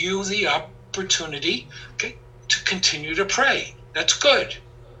gives you the opportunity, okay, to continue to pray. That's good.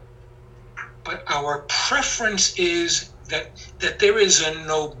 But our preference is that there is a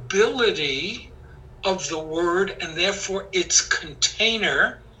nobility of the word, and therefore its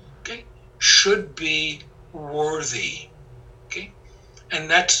container, okay, should be worthy. Okay? And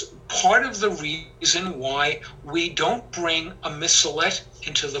that's part of the reason why we don't bring a missalette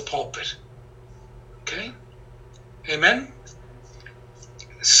into the pulpit. Okay? Amen?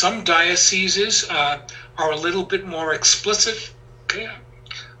 Some dioceses are a little bit more explicit. Okay?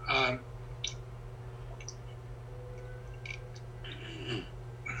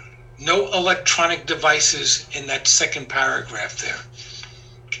 No electronic devices in that second paragraph there.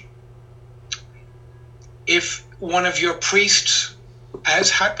 If one of your priests, as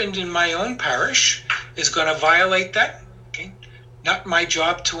happened in my own parish, is going to violate that, okay, not my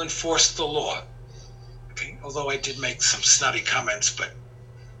job to enforce the law. Okay, although I did make some snotty comments, but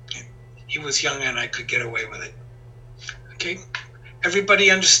he was young and I could get away with it. Okay,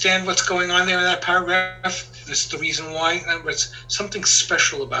 everybody understand what's going on there in that paragraph? This is the reason why. There's something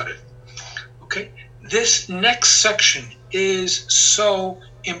special about it. Okay, this next section is so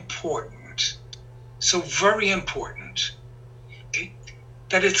important, so very important, okay,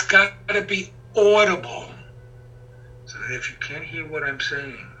 that it's got to be audible. So that if you can't hear what I'm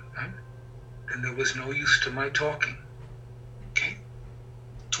saying, right, then there was no use to my talking. Okay,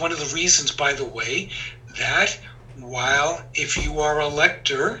 it's one of the reasons, by the way, that while if you are a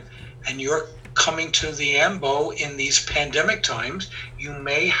lector and you're coming to the AMBO in these pandemic times, you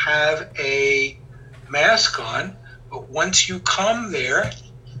may have a mask on, but once you come there,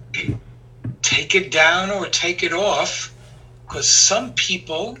 take it down or take it off, because some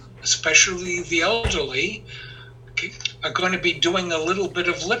people, especially the elderly, okay, are going to be doing a little bit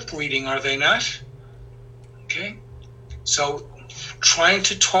of lip reading, are they not? Okay, so trying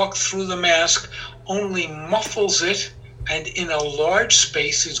to talk through the mask only muffles it, and in a large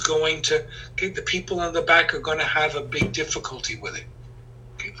space is going to, okay, the people in the back are going to have a big difficulty with it.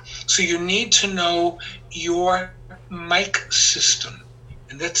 Okay? So you need to know your mic system.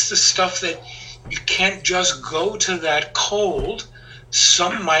 And that's the stuff that you can't just go to that cold.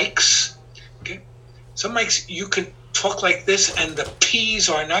 Some mics, okay, some mics you can talk like this and the P's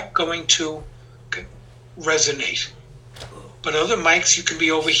are not going to, okay, resonate. But other mics, you can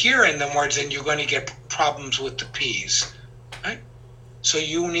be over here in the words and you're going to get problems with the P's, right? So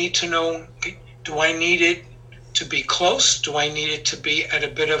you need to know, okay, do I need it to be close? Do I need it to be at a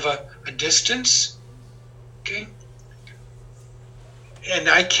bit of a distance? Okay. And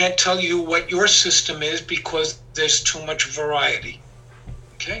I can't tell you what your system is because there's too much variety.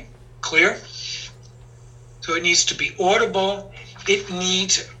 Okay, clear? So it needs to be audible. It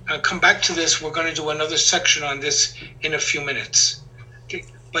needs, come back to this, we're going to do another section on this in a few minutes. Okay,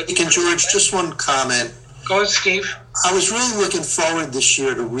 but George, just one comment. Go ahead, Steve. I was really looking forward this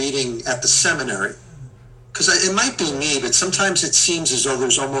year to reading at the seminary, because it might be me, but sometimes it seems as though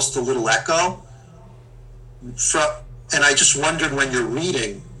there's almost a little echo. And I just wondered when you're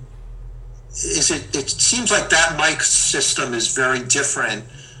reading, it seems like that mic system is very different,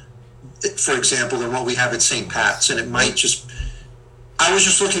 for example, than what we have at St. Pat's, and it might just, I was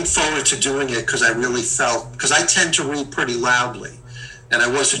just looking forward to doing it because I really felt, because I tend to read pretty loudly, and I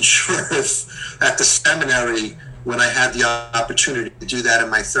wasn't sure if at the seminary, when I had the opportunity to do that in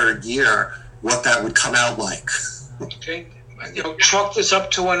my third year, what that would come out like. Okay, chalk this up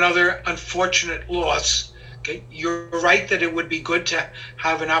to another unfortunate loss. Okay, you're right that it would be good to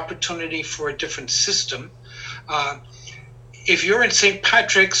have an opportunity for a different system. If you're in St.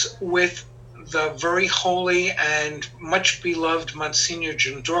 Patrick's with the very holy and much beloved Monsignor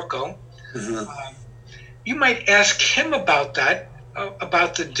Jindorko, you might ask him about that,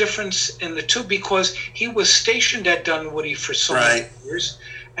 about the difference in the two, because he was stationed at Dunwoody for so many years,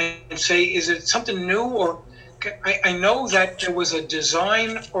 and say, is it something new? Or I know that there was a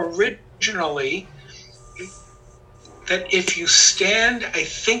design originally that if you stand, I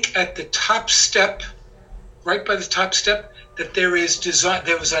think at the top step, right by the top step, that there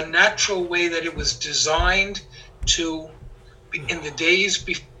was a natural way that it was designed to, in the days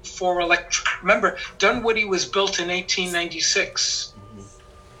before remember, Dunwoody was built in 1896.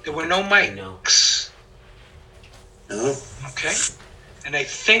 There were no mics. Okay? And I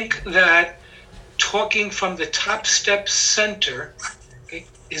think that talking from the top step center, okay,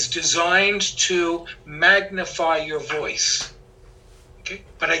 is designed to magnify your voice. Okay,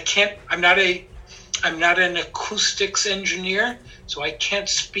 but I'm not an acoustics engineer, so I can't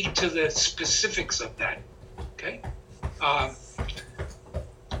speak to the specifics of that. Okay,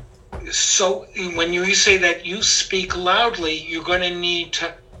 so when you say that you speak loudly, you're going to need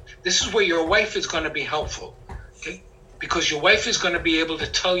to. This is where your wife is going to be helpful. Okay, because your wife is going to be able to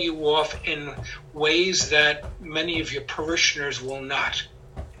tell you off in ways that many of your parishioners will not.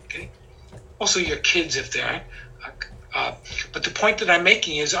 Okay, also your kids if they are. But the point that I'm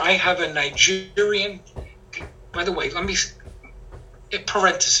making is I have a Nigerian. By the way, let me in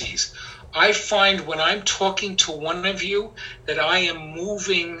parentheses. I find when I'm talking to one of you that I am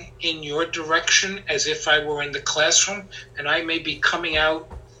moving in your direction as if I were in the classroom, and I may be coming out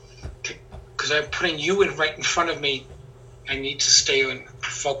because I'm putting you right in front of me. I need to stay in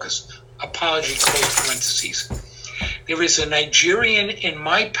focus. Apology, close parentheses. There is a Nigerian in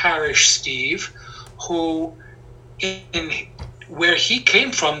my parish, Steve, who, where he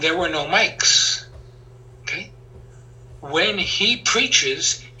came from, there were no mics. Okay? When he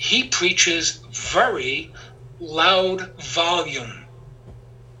preaches very loud volume.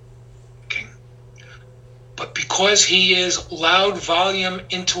 Okay? But because he is loud volume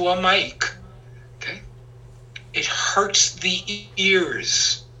into a mic, okay, it hurts the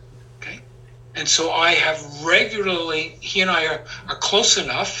ears. Okay? And so I have regularly, he and I are close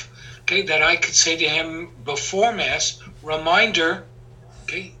enough, okay, that I could say to him before Mass, reminder,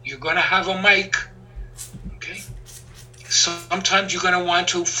 okay, you're going to have a mic. Okay? Sometimes you're going to want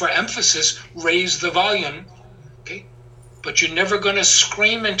to, for emphasis, raise the volume, okay? But you're never going to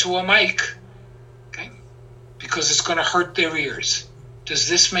scream into a mic, okay? Because it's going to hurt their ears. Does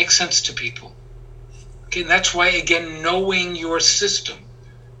this make sense to people? Okay, and that's why, again, knowing your system,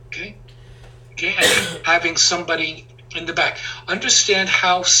 okay? Okay, and having somebody in the back. Understand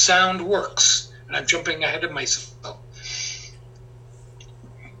how sound works. And I'm jumping ahead of myself.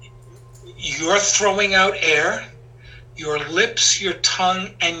 You're throwing out air. Your lips, your tongue,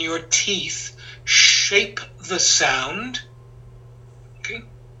 and your teeth shape the sound. Okay?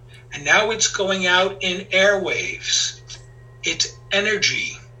 And now it's going out in airwaves. It's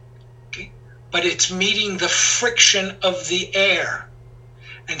energy. Okay? But it's meeting the friction of the air.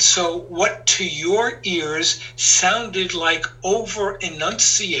 And so what to your ears sounded like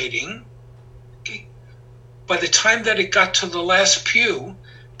over-enunciating, okay, by the time that it got to the last pew,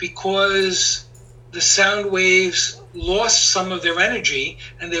 because the sound waves lost some of their energy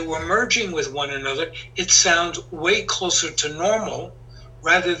and they were merging with one another, it sounds way closer to normal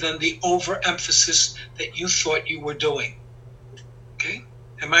rather than the overemphasis that you thought you were doing. Okay?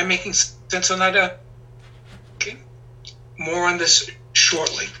 Am I making sense on that? Okay? More on this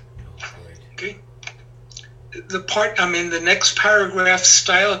shortly. Okay? The part I'm in the next paragraph,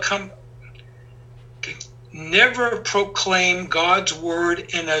 style okay. Never proclaim God's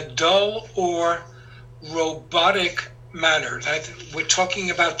word in a dull or robotic manner. We're talking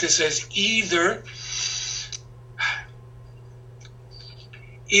about this as either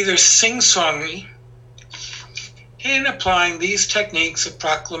sing-songy. In applying these techniques of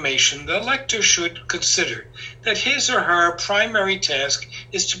proclamation, the lector should consider that his or her primary task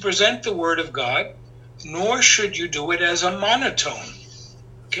is to present the word of God, nor should you do it as a monotone.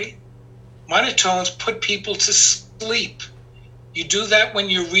 Okay? Monotones put people to sleep. You do that when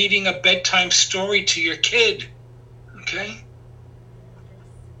you're reading a bedtime story to your kid. Okay?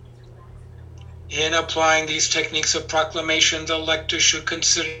 In applying these techniques of proclamation, the lector should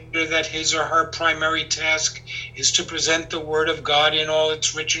consider that his or her primary task is to present the word of God in all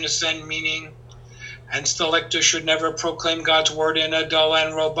its richness and meaning. Hence, the lector should never proclaim God's word in a dull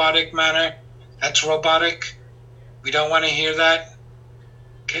and robotic manner. That's robotic. We don't want to hear that.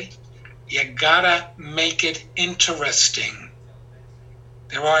 Okay? You gotta make it interesting.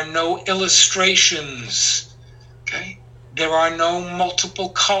 There are no illustrations. Okay? There are no multiple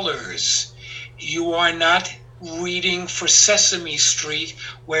colors. You are not reading for Sesame Street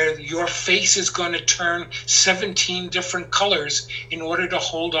where your face is going to turn 17 different colors in order to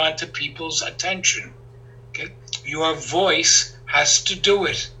hold on to people's attention. Okay? Your voice has to do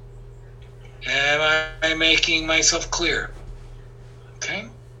it. Am I making myself clear? Okay?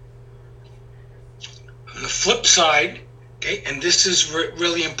 On the flip side, okay, and this is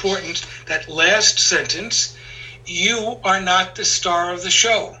really important, that last sentence, you are not the star of the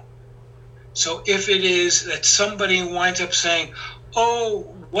show. So if it is that somebody winds up saying,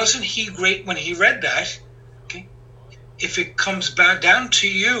 oh, wasn't he great when he read that? Okay. If it comes back down to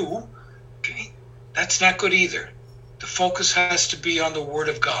you, okay, that's not good either. The focus has to be on the Word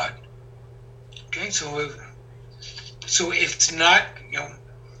of God. Okay, so it's not,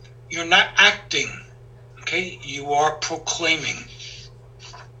 You're not acting. Okay? You are proclaiming.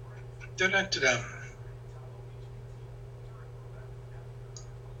 Da-da-da-da.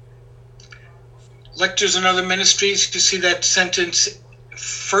 Lectors and other ministries, you see that sentence,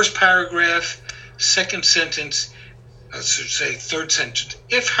 first paragraph, second sentence, I should say third sentence.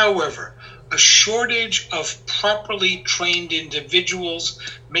 If, however, a shortage of properly trained individuals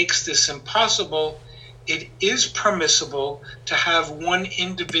makes this impossible, it is permissible to have one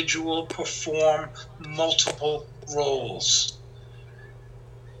individual perform multiple roles.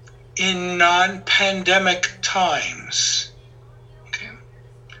 In non-pandemic times,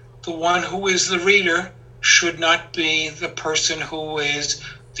 the one who is the reader should not be the person who is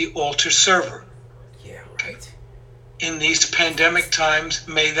the altar server. Yeah, right. In these pandemic times,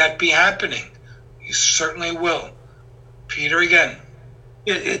 may that be happening. You certainly will. Peter, again.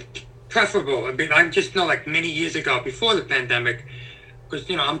 Yeah, it's preferable. I mean, I just know, like, many years ago, before the pandemic, because,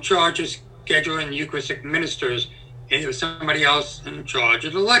 I'm charged of scheduling Eucharistic ministers, and there was somebody else in charge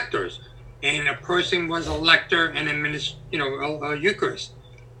of the lectors. And a person was a lector and a Eucharist.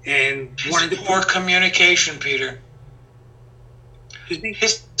 And poor communication, Peter. Excuse me?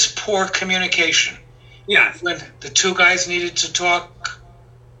 His poor communication. Yeah. When the two guys needed to talk.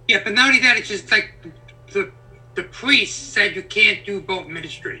 Yeah, but not only that, it's just like the priest said you can't do both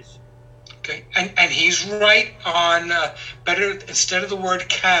ministries. Okay, and he's right on better, instead of the word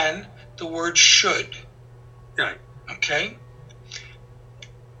can, the word should. Right. Okay?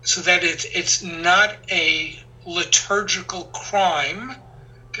 So that it's not a liturgical crime.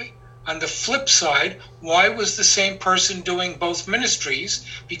 Okay? On the flip side, why was the same person doing both ministries?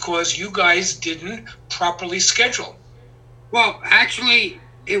 Because you guys didn't properly schedule. Well, actually,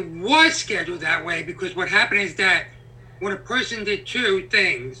 it was scheduled that way because what happened is that when a person did two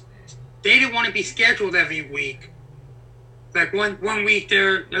things, they didn't want to be scheduled every week. Like one week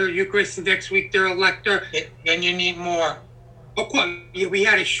they're Eucharist, and next week they're a lector. Then you need more. Of course, we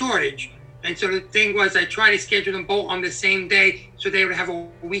had a shortage. And so the thing was, I tried to schedule them both on the same day so they would have a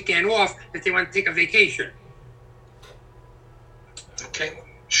weekend off if they want to take a vacation. Okay.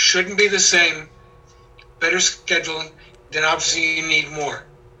 Shouldn't be the same. Better scheduling. Then obviously you need more.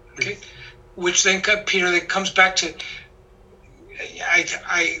 Okay. Which then, Peter, that comes back to,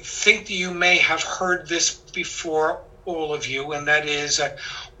 I think that you may have heard this before, all of you, and that is,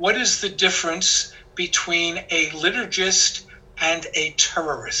 what is the difference between a liturgist and a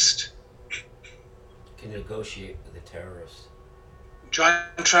terrorist? Can negotiate with a terrorist. John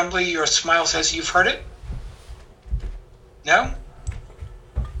Tremblay, your smile says you've heard it? No?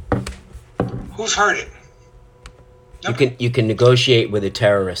 Who's heard it? No? You can negotiate with a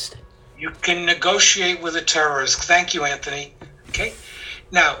terrorist. You can negotiate with a terrorist. Thank you, Anthony. Okay?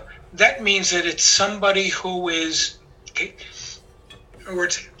 Now, that means that it's somebody who is, okay, in other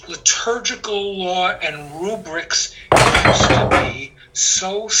words, liturgical law and rubrics used to be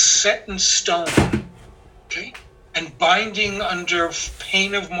so set in stone, okay, and binding under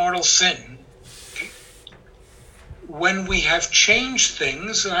pain of mortal sin. Okay? When we have changed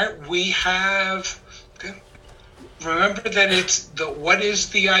things, right, we have, okay, remember that it's what is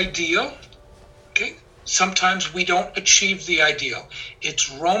the ideal? Okay, sometimes we don't achieve the ideal.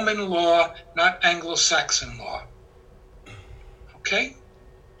 It's Roman law, not Anglo-Saxon law. Okay?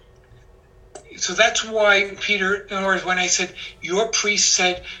 So that's why, Peter, in other words, when I said, your priest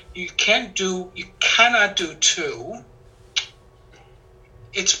said you cannot do two,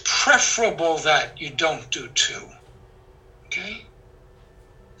 it's preferable that you don't do two. Okay?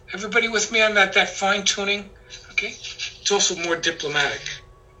 Everybody with me on that fine-tuning? Okay? It's also more diplomatic.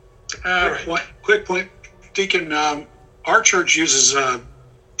 All right. Quick point, Deacon. Our church uses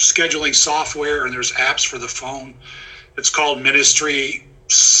scheduling software, and there's apps for the phone. It's called Ministry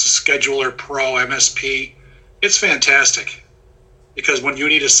Scheduler Pro, MSP. It's fantastic because when you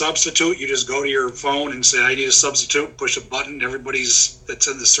need a substitute, you just go to your phone and say, I need a substitute, push a button. Everybody's that's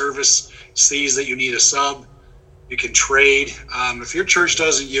in the service sees that you need a sub. You can trade. If your church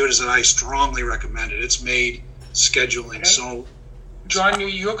doesn't use it, I strongly recommend it. It's made scheduling. Okay. So, John,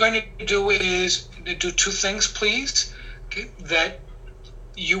 you're going to do is to do two things, please. Okay, that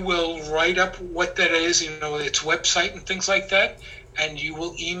you will write up what that is, its website and things like that, and you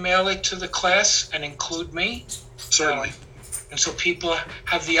will email it to the class and include me. Certainly. And so people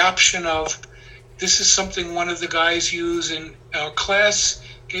have the option of, this is something one of the guys use in our class.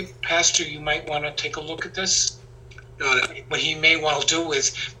 Okay, Pastor, you might want to take a look at this. What he may want to do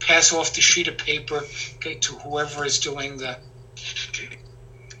is pass off the sheet of paper, okay, to whoever is doing the. Okay.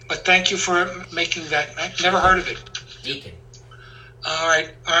 But thank you for making that. I've never heard of it. Deacon. All right,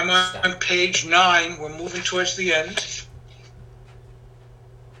 I'm on page 9. We're moving towards the end.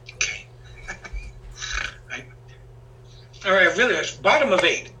 All right, really, bottom of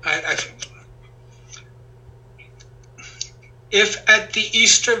 8. If at the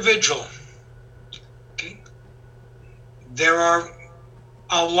Easter Vigil, okay, there are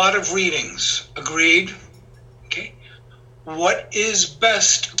a lot of readings, agreed? Okay, what is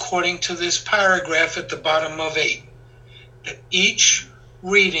best according to this paragraph at the bottom of 8? That each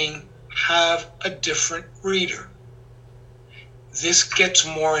reading have a different reader. This gets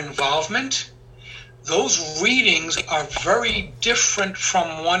more involvement. Those readings are very different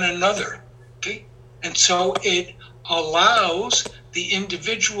from one another, okay? And so it allows the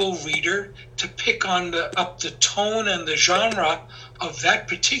individual reader to pick up the tone and the genre of that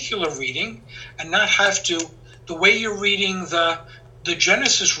particular reading and not have to, the way you're reading the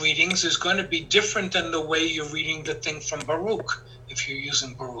Genesis readings is going to be different than the way you're reading the thing from Baruch, if you're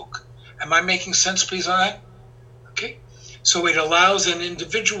using Baruch. Am I making sense, please, on that? Okay. So it allows an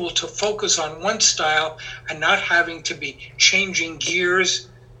individual to focus on one style and not having to be changing gears,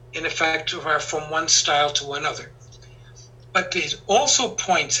 in effect, from one style to another. But it also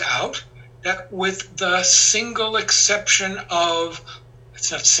points out that with the single exception of,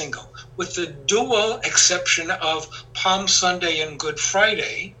 it's not single, with the dual exception of Palm Sunday and Good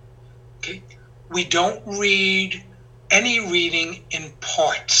Friday, okay, we don't read any reading in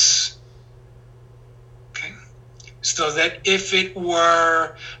parts. Okay, so that if it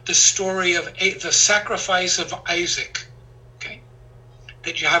were the story of the sacrifice of Isaac, okay,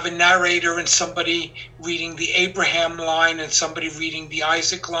 that you have a narrator and somebody reading the Abraham line and somebody reading the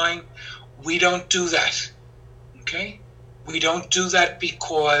Isaac line, we don't do that. Okay, we don't do that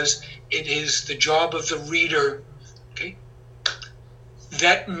because it is the job of the reader. Okay,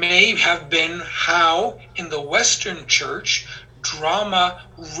 that may have been how in the Western Church drama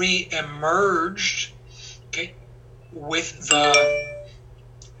re-emerged, okay, with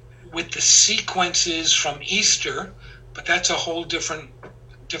the sequences from Easter, but that's a whole different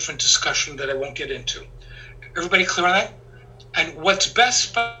discussion that I won't get into. Everybody clear on that? And what's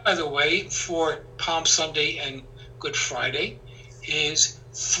best, by the way, for Palm Sunday and Good Friday is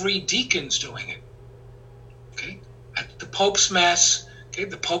 3 deacons doing it. Okay, at the Pope's Mass, okay,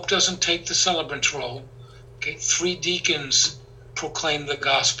 the Pope doesn't take the celebrant's role. Okay, 3 deacons proclaim the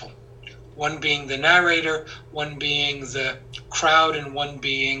gospel. One being the narrator, one being the crowd, and one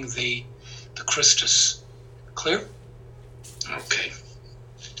being the Christus. Clear? Okay.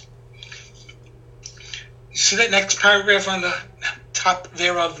 You see that next paragraph on the top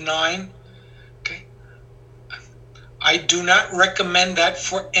there of 9? Okay. I do not recommend that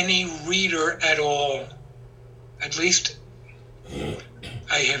for any reader at all. At least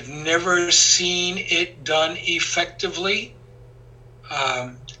I have never seen it done effectively.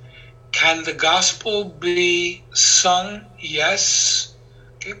 Can the gospel be sung? Yes.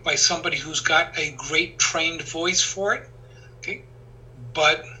 Okay, by somebody who's got a great trained voice for it. Okay,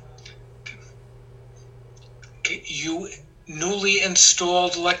 but okay, you newly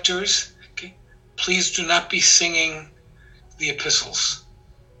installed lectors, okay, please do not be singing the epistles.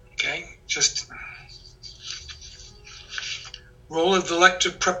 Okay, just role of the lector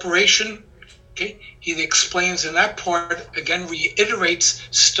preparation. Okay, he explains in that part, again, reiterates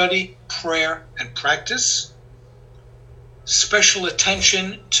study, prayer, and practice. Special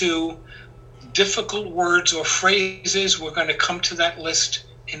attention to difficult words or phrases. We're going to come to that list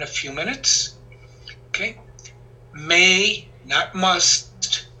in a few minutes. Okay, may, not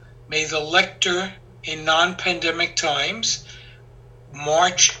must, may the lector in non-pandemic times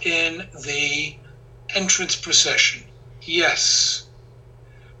march in the entrance procession. Yes.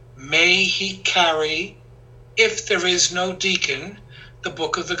 May he carry, if there is no deacon, the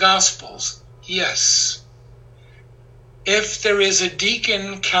book of the Gospels? Yes. If there is a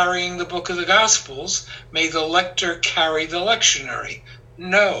deacon carrying the book of the Gospels, may the lector carry the lectionary?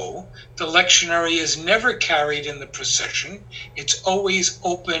 No, the lectionary is never carried in the procession. It's always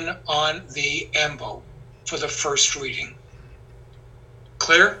open on the ambo for the first reading.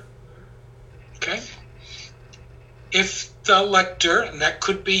 Clear? Okay. If the lector, and that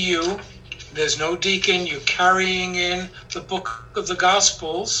could be you, there's no deacon, you're carrying in the book of the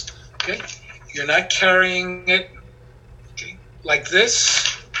Gospels, okay? You're not carrying it, okay, like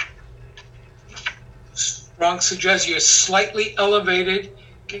this. Strong suggests you're slightly elevated,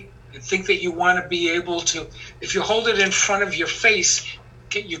 okay? You think that you want to be able to, if you hold it in front of your face,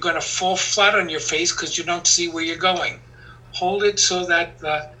 okay, you're going to fall flat on your face because you don't see where you're going. Hold it so that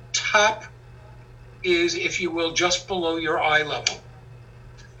the top is, if you will, just below your eye level.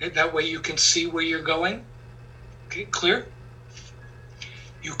 Okay, that way you can see where you're going. Okay, clear?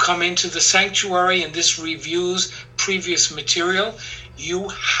 You come into the sanctuary and this reviews previous material. You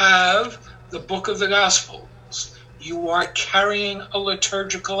have the book of the Gospels. you are carrying a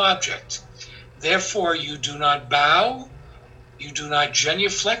liturgical object. Therefore, you do not bow, you do not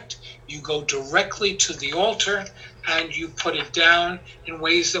genuflect, you go directly to the altar and you put it down in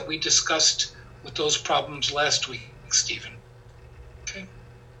ways that we discussed with those problems last week, Stephen. Okay.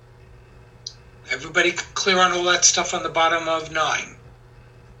 Everybody clear on all that stuff on the bottom of 9?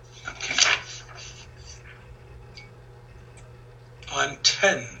 Okay. On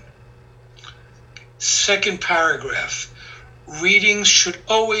 10, second paragraph. Readings should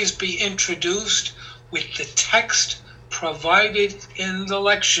always be introduced with the text provided in the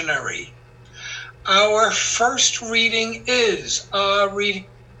lectionary. Our first reading is a reading.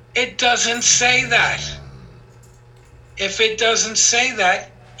 It doesn't say that. If it doesn't say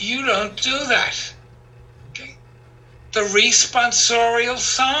that, you don't do that. Okay? The responsorial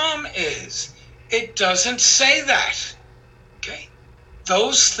psalm is. It doesn't say that. Okay?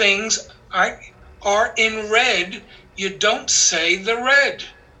 Those things are in red. You don't say the red.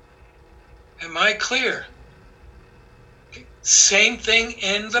 Am I clear? Okay. Same thing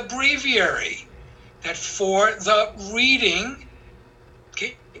in the breviary. That for the reading,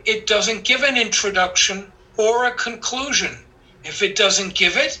 okay, it doesn't give an introduction or a conclusion. If it doesn't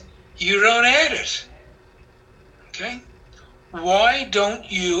give it, you don't add it. Okay? Why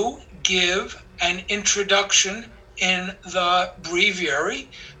don't you give an introduction in the breviary?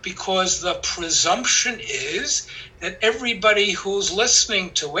 Because the presumption is that everybody who's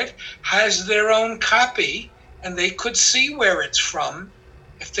listening to it has their own copy and they could see where it's from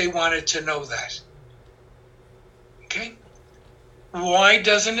if they wanted to know that. Okay? Why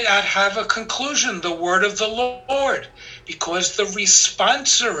doesn't it have a conclusion, the word of the Lord? Because the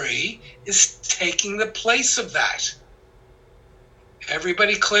responsory is taking the place of that.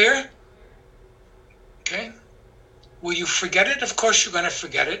 Everybody clear? Okay? Will you forget it? Of course you're going to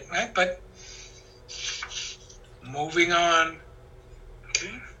forget it, right? But moving on.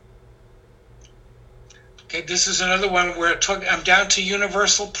 Okay. Okay, this is another one where I'm down to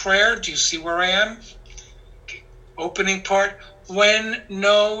universal prayer. Do you see where I am? Okay. Opening part. When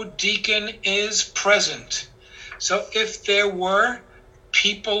no deacon is present. So if there were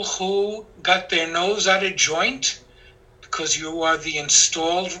people who got their nose out of joint because you are the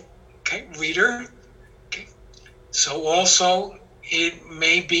installed reader, so also it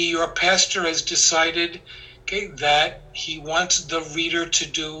may be your pastor has decided that he wants the reader to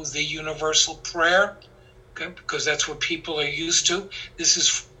do the universal prayer, because that's what people are used to. This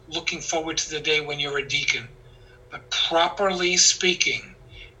is looking forward to the day when you're a deacon. But properly speaking,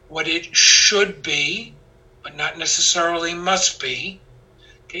 what it should be, but not necessarily must be,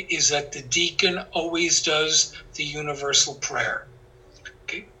 is that the deacon always does the universal prayer.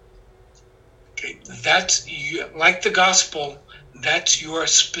 That's like the gospel. That's your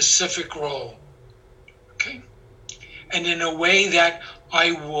specific role. Okay, and in a way that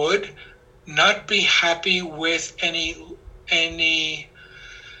I would not be happy with any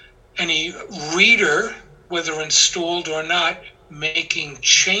reader, whether installed or not, making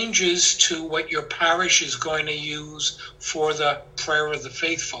changes to what your parish is going to use for the prayer of the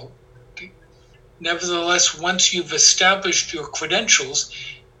faithful. Okay? Nevertheless, once you've established your credentials,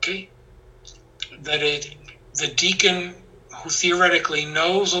 that the deacon who theoretically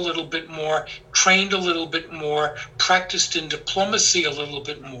knows a little bit more, trained a little bit more, practiced in diplomacy a little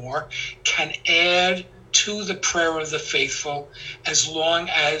bit more, can add to the prayer of the faithful as long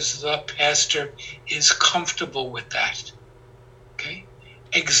as the pastor is comfortable with that. Okay.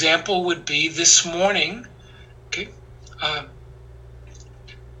 Example would be this morning. Okay.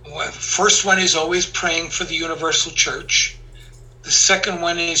 First one is always praying for the universal church. The second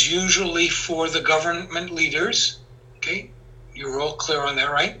one is usually for the government leaders. Okay. You're all clear on that,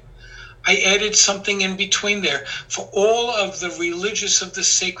 right? I added something in between there for all of the religious of the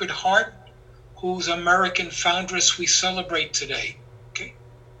Sacred Heart, whose American foundress we celebrate today. Okay,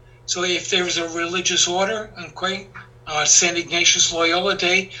 so if there's a religious order, St. Ignatius Loyola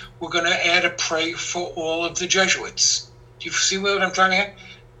Day, we're going to add a prayer for all of the Jesuits. Do you see what I'm trying to get?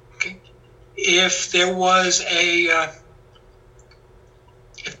 Okay, if there was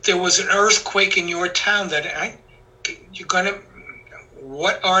an earthquake in your town, you're going to.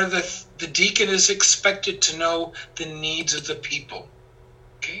 What are the deacon is expected to know the needs of the people.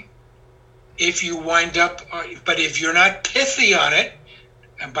 Okay. If you wind up, but if you're not pithy on it,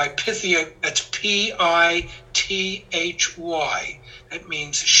 and by pithy, that's Pithy, that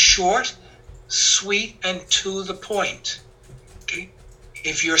means short, sweet, and to the point. Okay?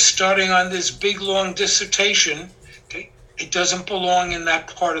 If you're starting on this big, long dissertation, okay, it doesn't belong in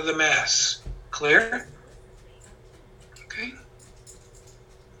that part of the Mass. Clear? Okay?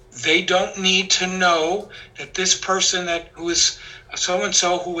 They don't need to know that this person who is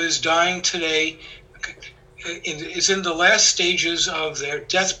so-and-so who is dying today is in the last stages of their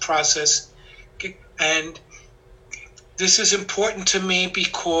death process. And this is important to me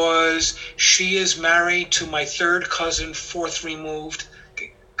because she is married to my third cousin, fourth removed.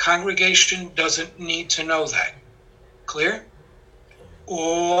 Congregation doesn't need to know that. Clear?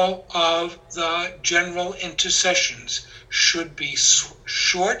 All of the general intercessions should be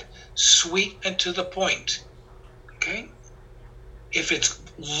short, sweet, and to the point. Okay? If it's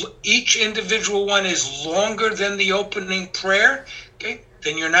each individual one is longer than the opening prayer, okay,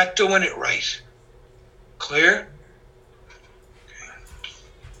 then you're not doing it right. Clear?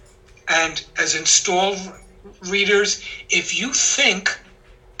 And as installed readers, if you think,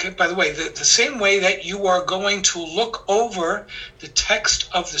 okay, by the way, the same way that you are going to look over the text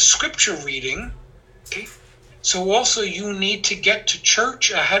of the scripture reading, okay, so also you need to get to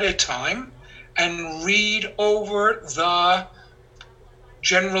church ahead of time and read over the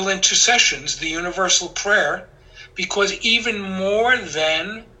general intercessions, the universal prayer, because even more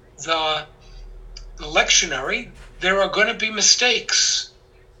than the lectionary, there are going to be mistakes.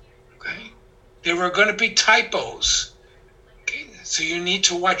 Okay? There are going to be typos. Okay? So you need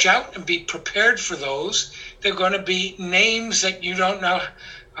to watch out and be prepared for those. There are going to be names that you don't know.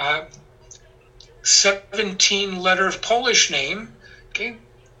 17-letter Polish name, okay,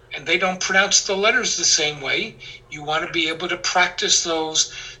 and they don't pronounce the letters the same way. You want to be able to practice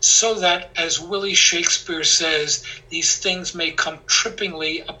those so that, as Willie Shakespeare says, these things may come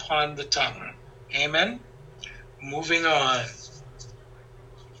trippingly upon the tongue. Amen? Moving on.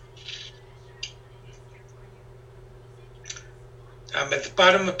 At the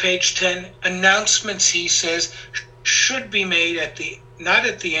bottom of page 10, announcements, he says, should be made not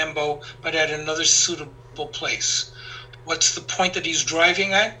at the EMBO, but at another suitable place. What's the point that he's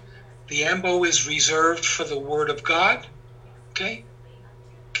driving at? The EMBO is reserved for the Word of God. Okay?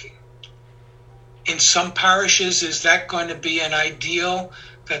 In some parishes, is that going to be an ideal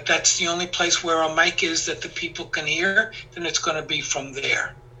that that's the only place where a mic is that the people can hear? Then it's going to be from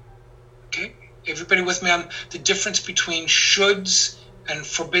there. Okay? Everybody with me on the difference between shoulds and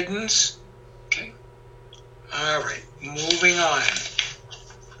forbiddens? Okay? All right, moving on.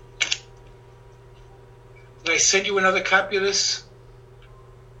 Did I send you another copy of this?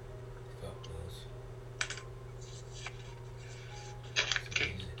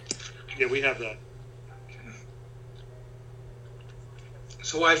 Okay. Yeah, we have that.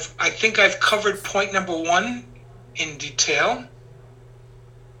 So I think I've covered point number 1 in detail.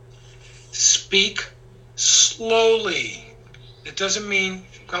 Speak slowly. It doesn't mean,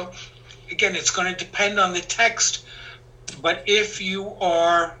 well, again, it's going to depend on the text, but if you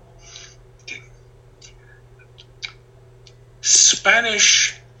are,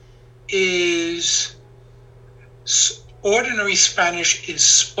 ordinary Spanish is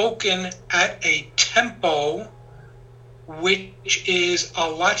spoken at a tempo which is a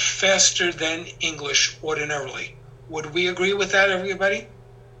lot faster than English ordinarily. Would we agree with that, everybody?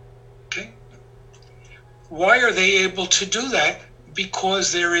 Okay. Why are they able to do that?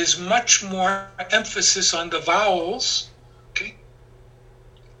 Because there is much more emphasis on the vowels, okay?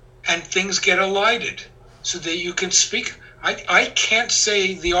 And things get elided so that you can speak. I can't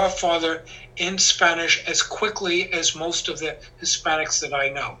say the Our Father in Spanish as quickly as most of the Hispanics that I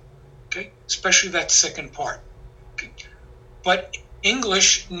know, okay? Especially that second part. Okay? But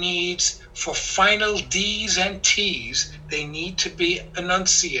English needs, for final D's and T's, they need to be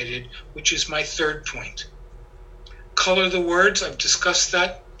enunciated, which is my third point. Color the words, I've discussed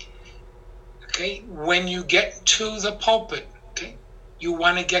that. Okay, when you get to the pulpit, okay, you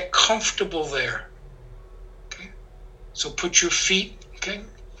want to get comfortable there. Okay, so put your feet, okay,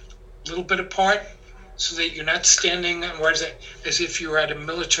 a little bit apart so that you're not standing as if you're at a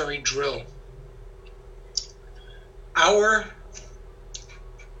military drill. Our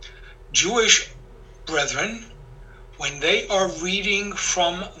Jewish brethren, when they are reading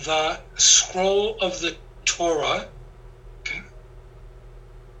from the scroll of the Torah, okay,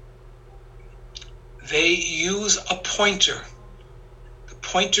 they use a pointer. The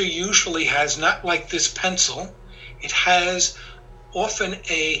pointer usually has, not like this pencil, it has often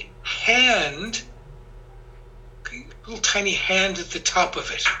a hand, okay, a little tiny hand at the top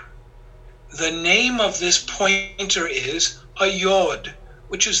of it. The name of this pointer is a yod,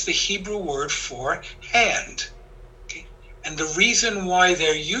 which is the Hebrew word for hand. Okay? And the reason why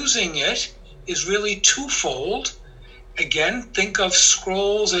they're using it is really twofold. Again, think of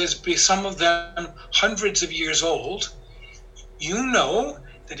scrolls as some of them hundreds of years old. You know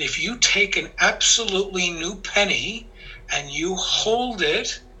that if you take an absolutely new penny and you hold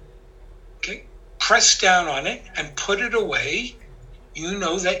it press down on it and put it away, you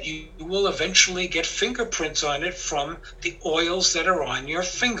know that you will eventually get fingerprints on it from the oils that are on your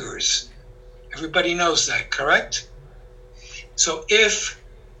fingers. Everybody knows that, correct? So if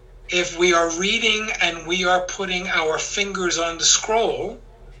we are reading and we are putting our fingers on the scroll,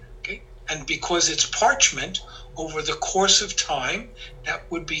 okay, and because it's parchment, over the course of time, that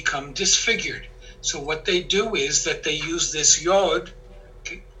would become disfigured. So what they do is that they use this yod.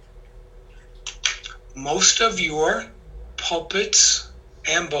 Okay. Most of your pulpits,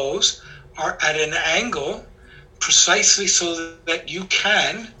 ambos, are at an angle precisely so that you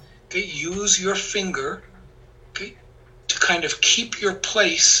can use your finger to kind of keep your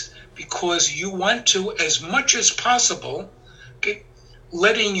place, because you want to, as much as possible,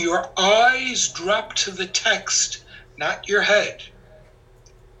 letting your eyes drop to the text, not your head.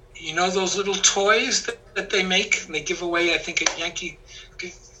 You know those little toys that they make and they give away, I think, at Yankee?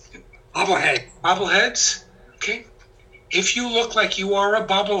 Bobbleheads? Okay. If you look like you are a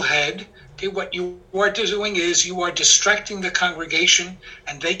bobblehead, what you are doing is you are distracting the congregation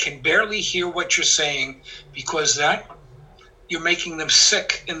and they can barely hear what you're saying, because that you're making them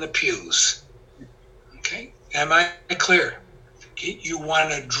sick in the pews. Okay? Am I clear? Okay? You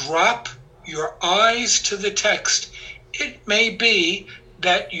want to drop your eyes to the text. It may be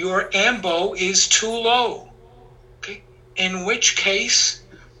that your ambo is too low. Okay? In which case,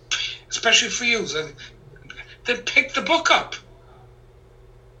 especially for you, then pick the book up.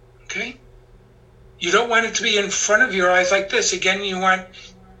 Okay? You don't want it to be in front of your eyes like this. Again, you want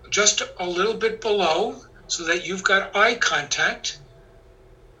just a little bit below so that you've got eye contact.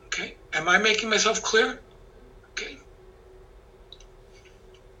 Okay? Am I making myself clear? Okay.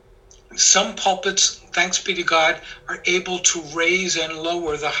 Some pulpits, thanks be to God, are able to raise and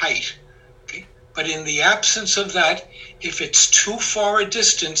lower the height. Okay? But in the absence of that, if it's too far a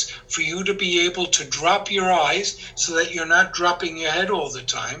distance for you to be able to drop your eyes so that you're not dropping your head all the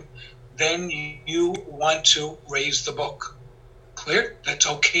time, then you want to raise the book. Clear? That's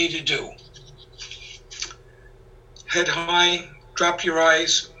okay to do. Head high, drop your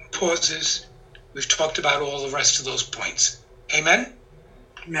eyes, pauses. We've talked about all the rest of those points. Amen?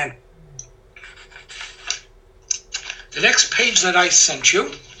 Amen. The next page that I sent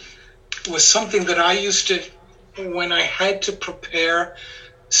you was something that I used to, when I had to prepare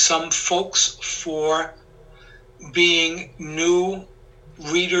some folks for being new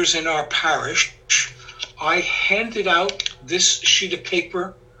readers in our parish, I handed out this sheet of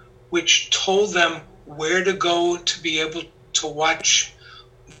paper which told them where to go to be able to watch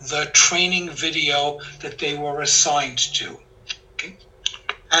the training video that they were assigned to. Okay?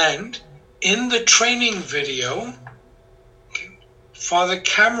 And in the training video, Father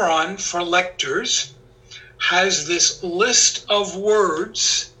Cameron for lectors has this list of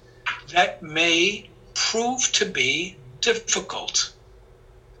words that may prove to be difficult.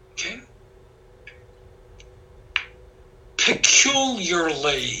 Okay?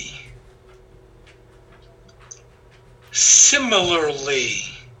 Peculiarly, similarly,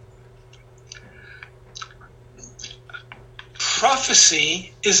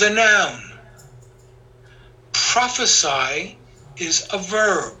 prophecy is a noun. Prophesy is a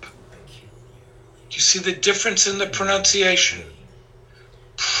verb. Do you see the difference in the pronunciation?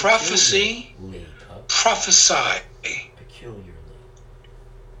 Prophecy, prophesy.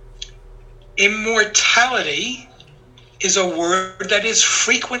 Immortality is a word that is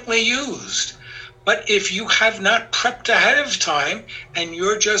frequently used. But if you have not prepped ahead of time and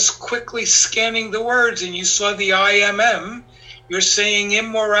you're just quickly scanning the words and you saw the IMM, you're saying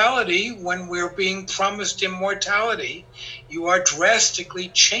immorality when we're being promised immortality. You are drastically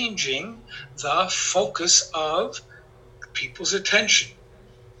changing the focus of people's attention.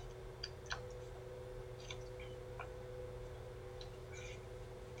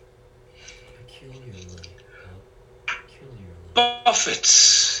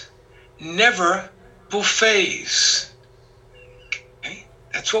 Buffets, never buffets. Okay?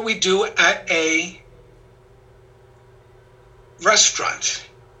 That's what we do at a restaurant.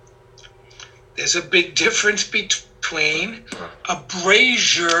 There's a big difference between a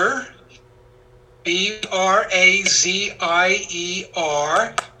brazier, B-R-A-Z-I-E-R,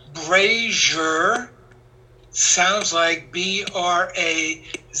 brazier, sounds like B-R-A-Z,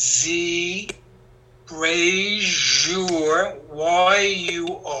 brazier,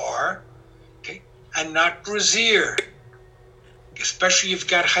 Y-U-R, okay, and not brazier. Especially if you've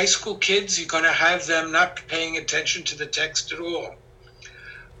got high school kids, you're going to have them not paying attention to the text at all.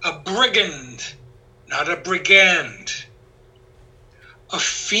 A brigand, not a brigand. A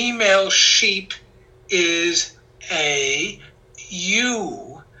female sheep is a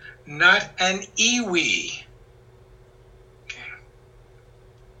ewe, not an iwi. Okay.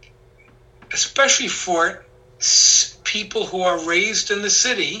 Especially for people who are raised in the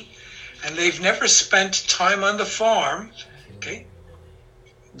city and they've never spent time on the farm. Okay.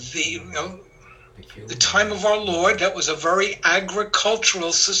 The time of our Lord, that was a very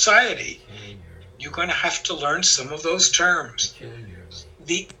agricultural society. You're going to have to learn some of those terms.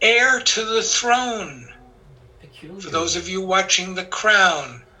 The heir to the throne. For those of you watching The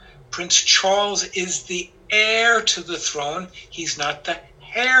Crown, Prince Charles is the heir to the throne. He's not the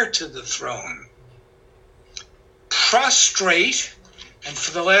heir to the throne. Prostrate, and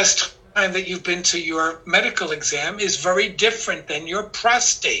for the last time that you've been to your medical exam, is very different than your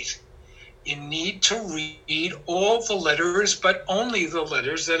prostate. You need to read all the letters, but only the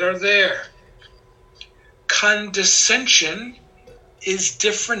letters that are there. Condescension is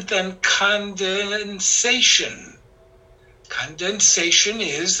different than condensation. Condensation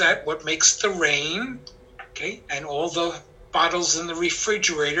is that what makes the rain, okay, and all the bottles in the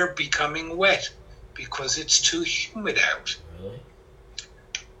refrigerator becoming wet because it's too humid out.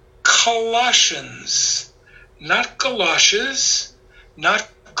 Colossians, not galoshes, not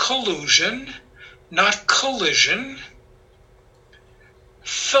collusion, not collision.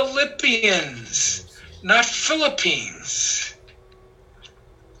 Philippians, not Philippines.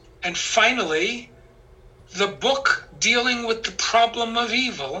 And finally, the book dealing with the problem of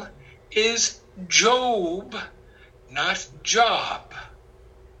evil is Job, not Job.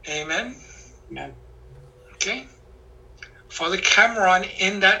 Amen? Amen. Okay? Father Cameron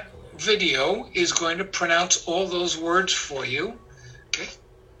in that video is going to pronounce all those words for you. Okay?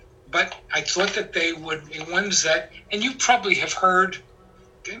 But I thought that they would be ones that, and you probably have heard,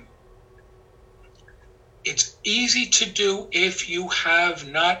 okay? It's easy to do if you have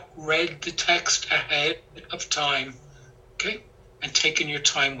not read the text ahead of time, okay? And taken your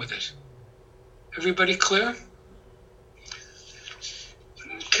time with it. Everybody clear?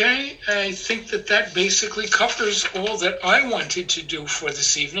 Okay, I think that basically covers all that I wanted to do for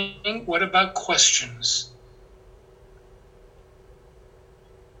this evening. What about questions?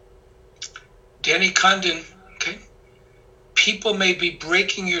 Danny Condon, okay? People may be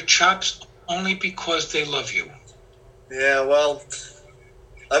breaking your chops only because they love you. Yeah, well,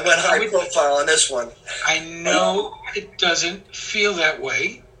 I went high profile on this one. I know it doesn't feel that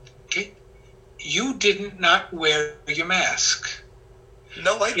way, okay? You did not wear your mask.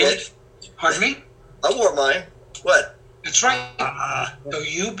 No, I did. Pardon me? I wore mine. What? That's right. So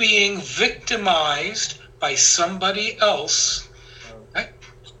you being victimized by somebody else, right,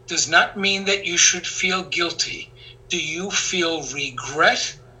 does not mean that you should feel guilty. Do you feel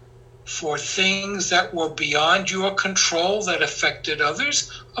regret for things that were beyond your control that affected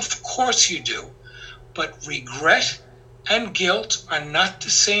others? Of course you do. But regret and guilt are not the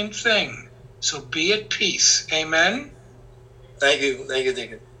same thing. So be at peace. Amen? Thank you. Thank you.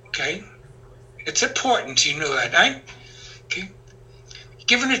 Thank you. Okay. It's important you know that, right? Okay.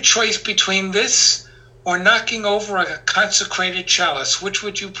 Given a choice between this or knocking over a consecrated chalice, which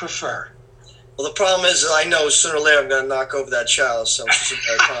would you prefer? Well, the problem is I know sooner or later I'm going to knock over that chalice, so it's just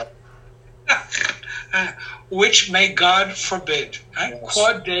a matter of time. Which may God forbid. Right? Yes.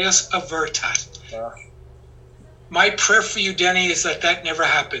 Quod Deus avertat. My prayer for you, Denny, is that never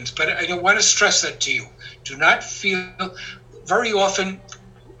happens. But I don't want to stress that to you. Do not feel... Very often,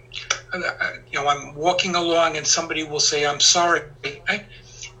 I'm walking along and somebody will say, I'm sorry. Right?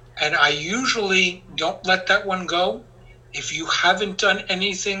 And I usually don't let that one go. If you haven't done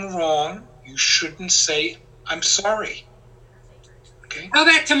anything wrong, you shouldn't say, I'm sorry. Okay? Tell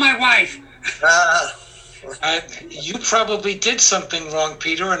that to my wife. You probably did something wrong,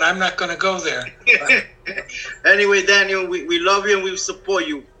 Peter, and I'm not going to go there. Anyway, Daniel, we love you and we support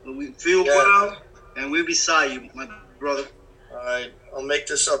you. We feel proud and we're beside you, my brother. All right. I'll make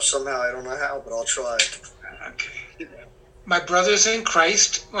this up somehow. I don't know how, but I'll try. Okay. My brothers in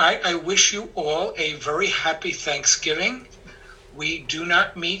Christ, I wish you all a very happy Thanksgiving. We do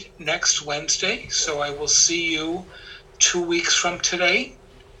not meet next Wednesday, so I will see you 2 weeks from today.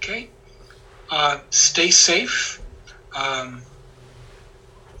 Okay? Stay safe. And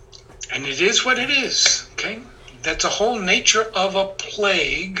it is what it is. Okay? That's the whole nature of a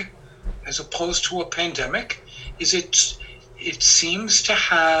plague, as opposed to a pandemic, is it seems to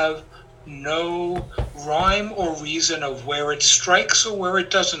have no rhyme or reason of where it strikes or where it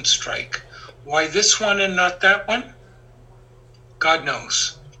doesn't strike. Why this one and not that one? God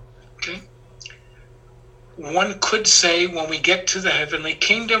knows. Okay? One could say when we get to the heavenly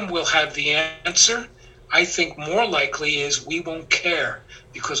kingdom, we'll have the answer. I think more likely is we won't care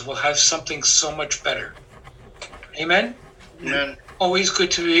because we'll have something so much better. Amen? Amen. Always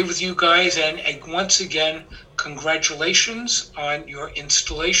good to be with you guys. And once again, congratulations on your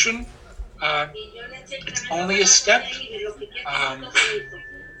installation. It's only a step,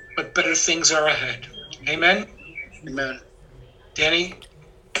 but better things are ahead. Amen? Amen. Danny,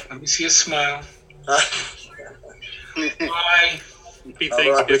 let me see a smile. Bye. Happy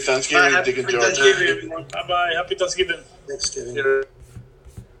Thanksgiving, Deacon George. Thanksgiving, everyone. Bye-bye. Happy Thanksgiving. Thanksgiving.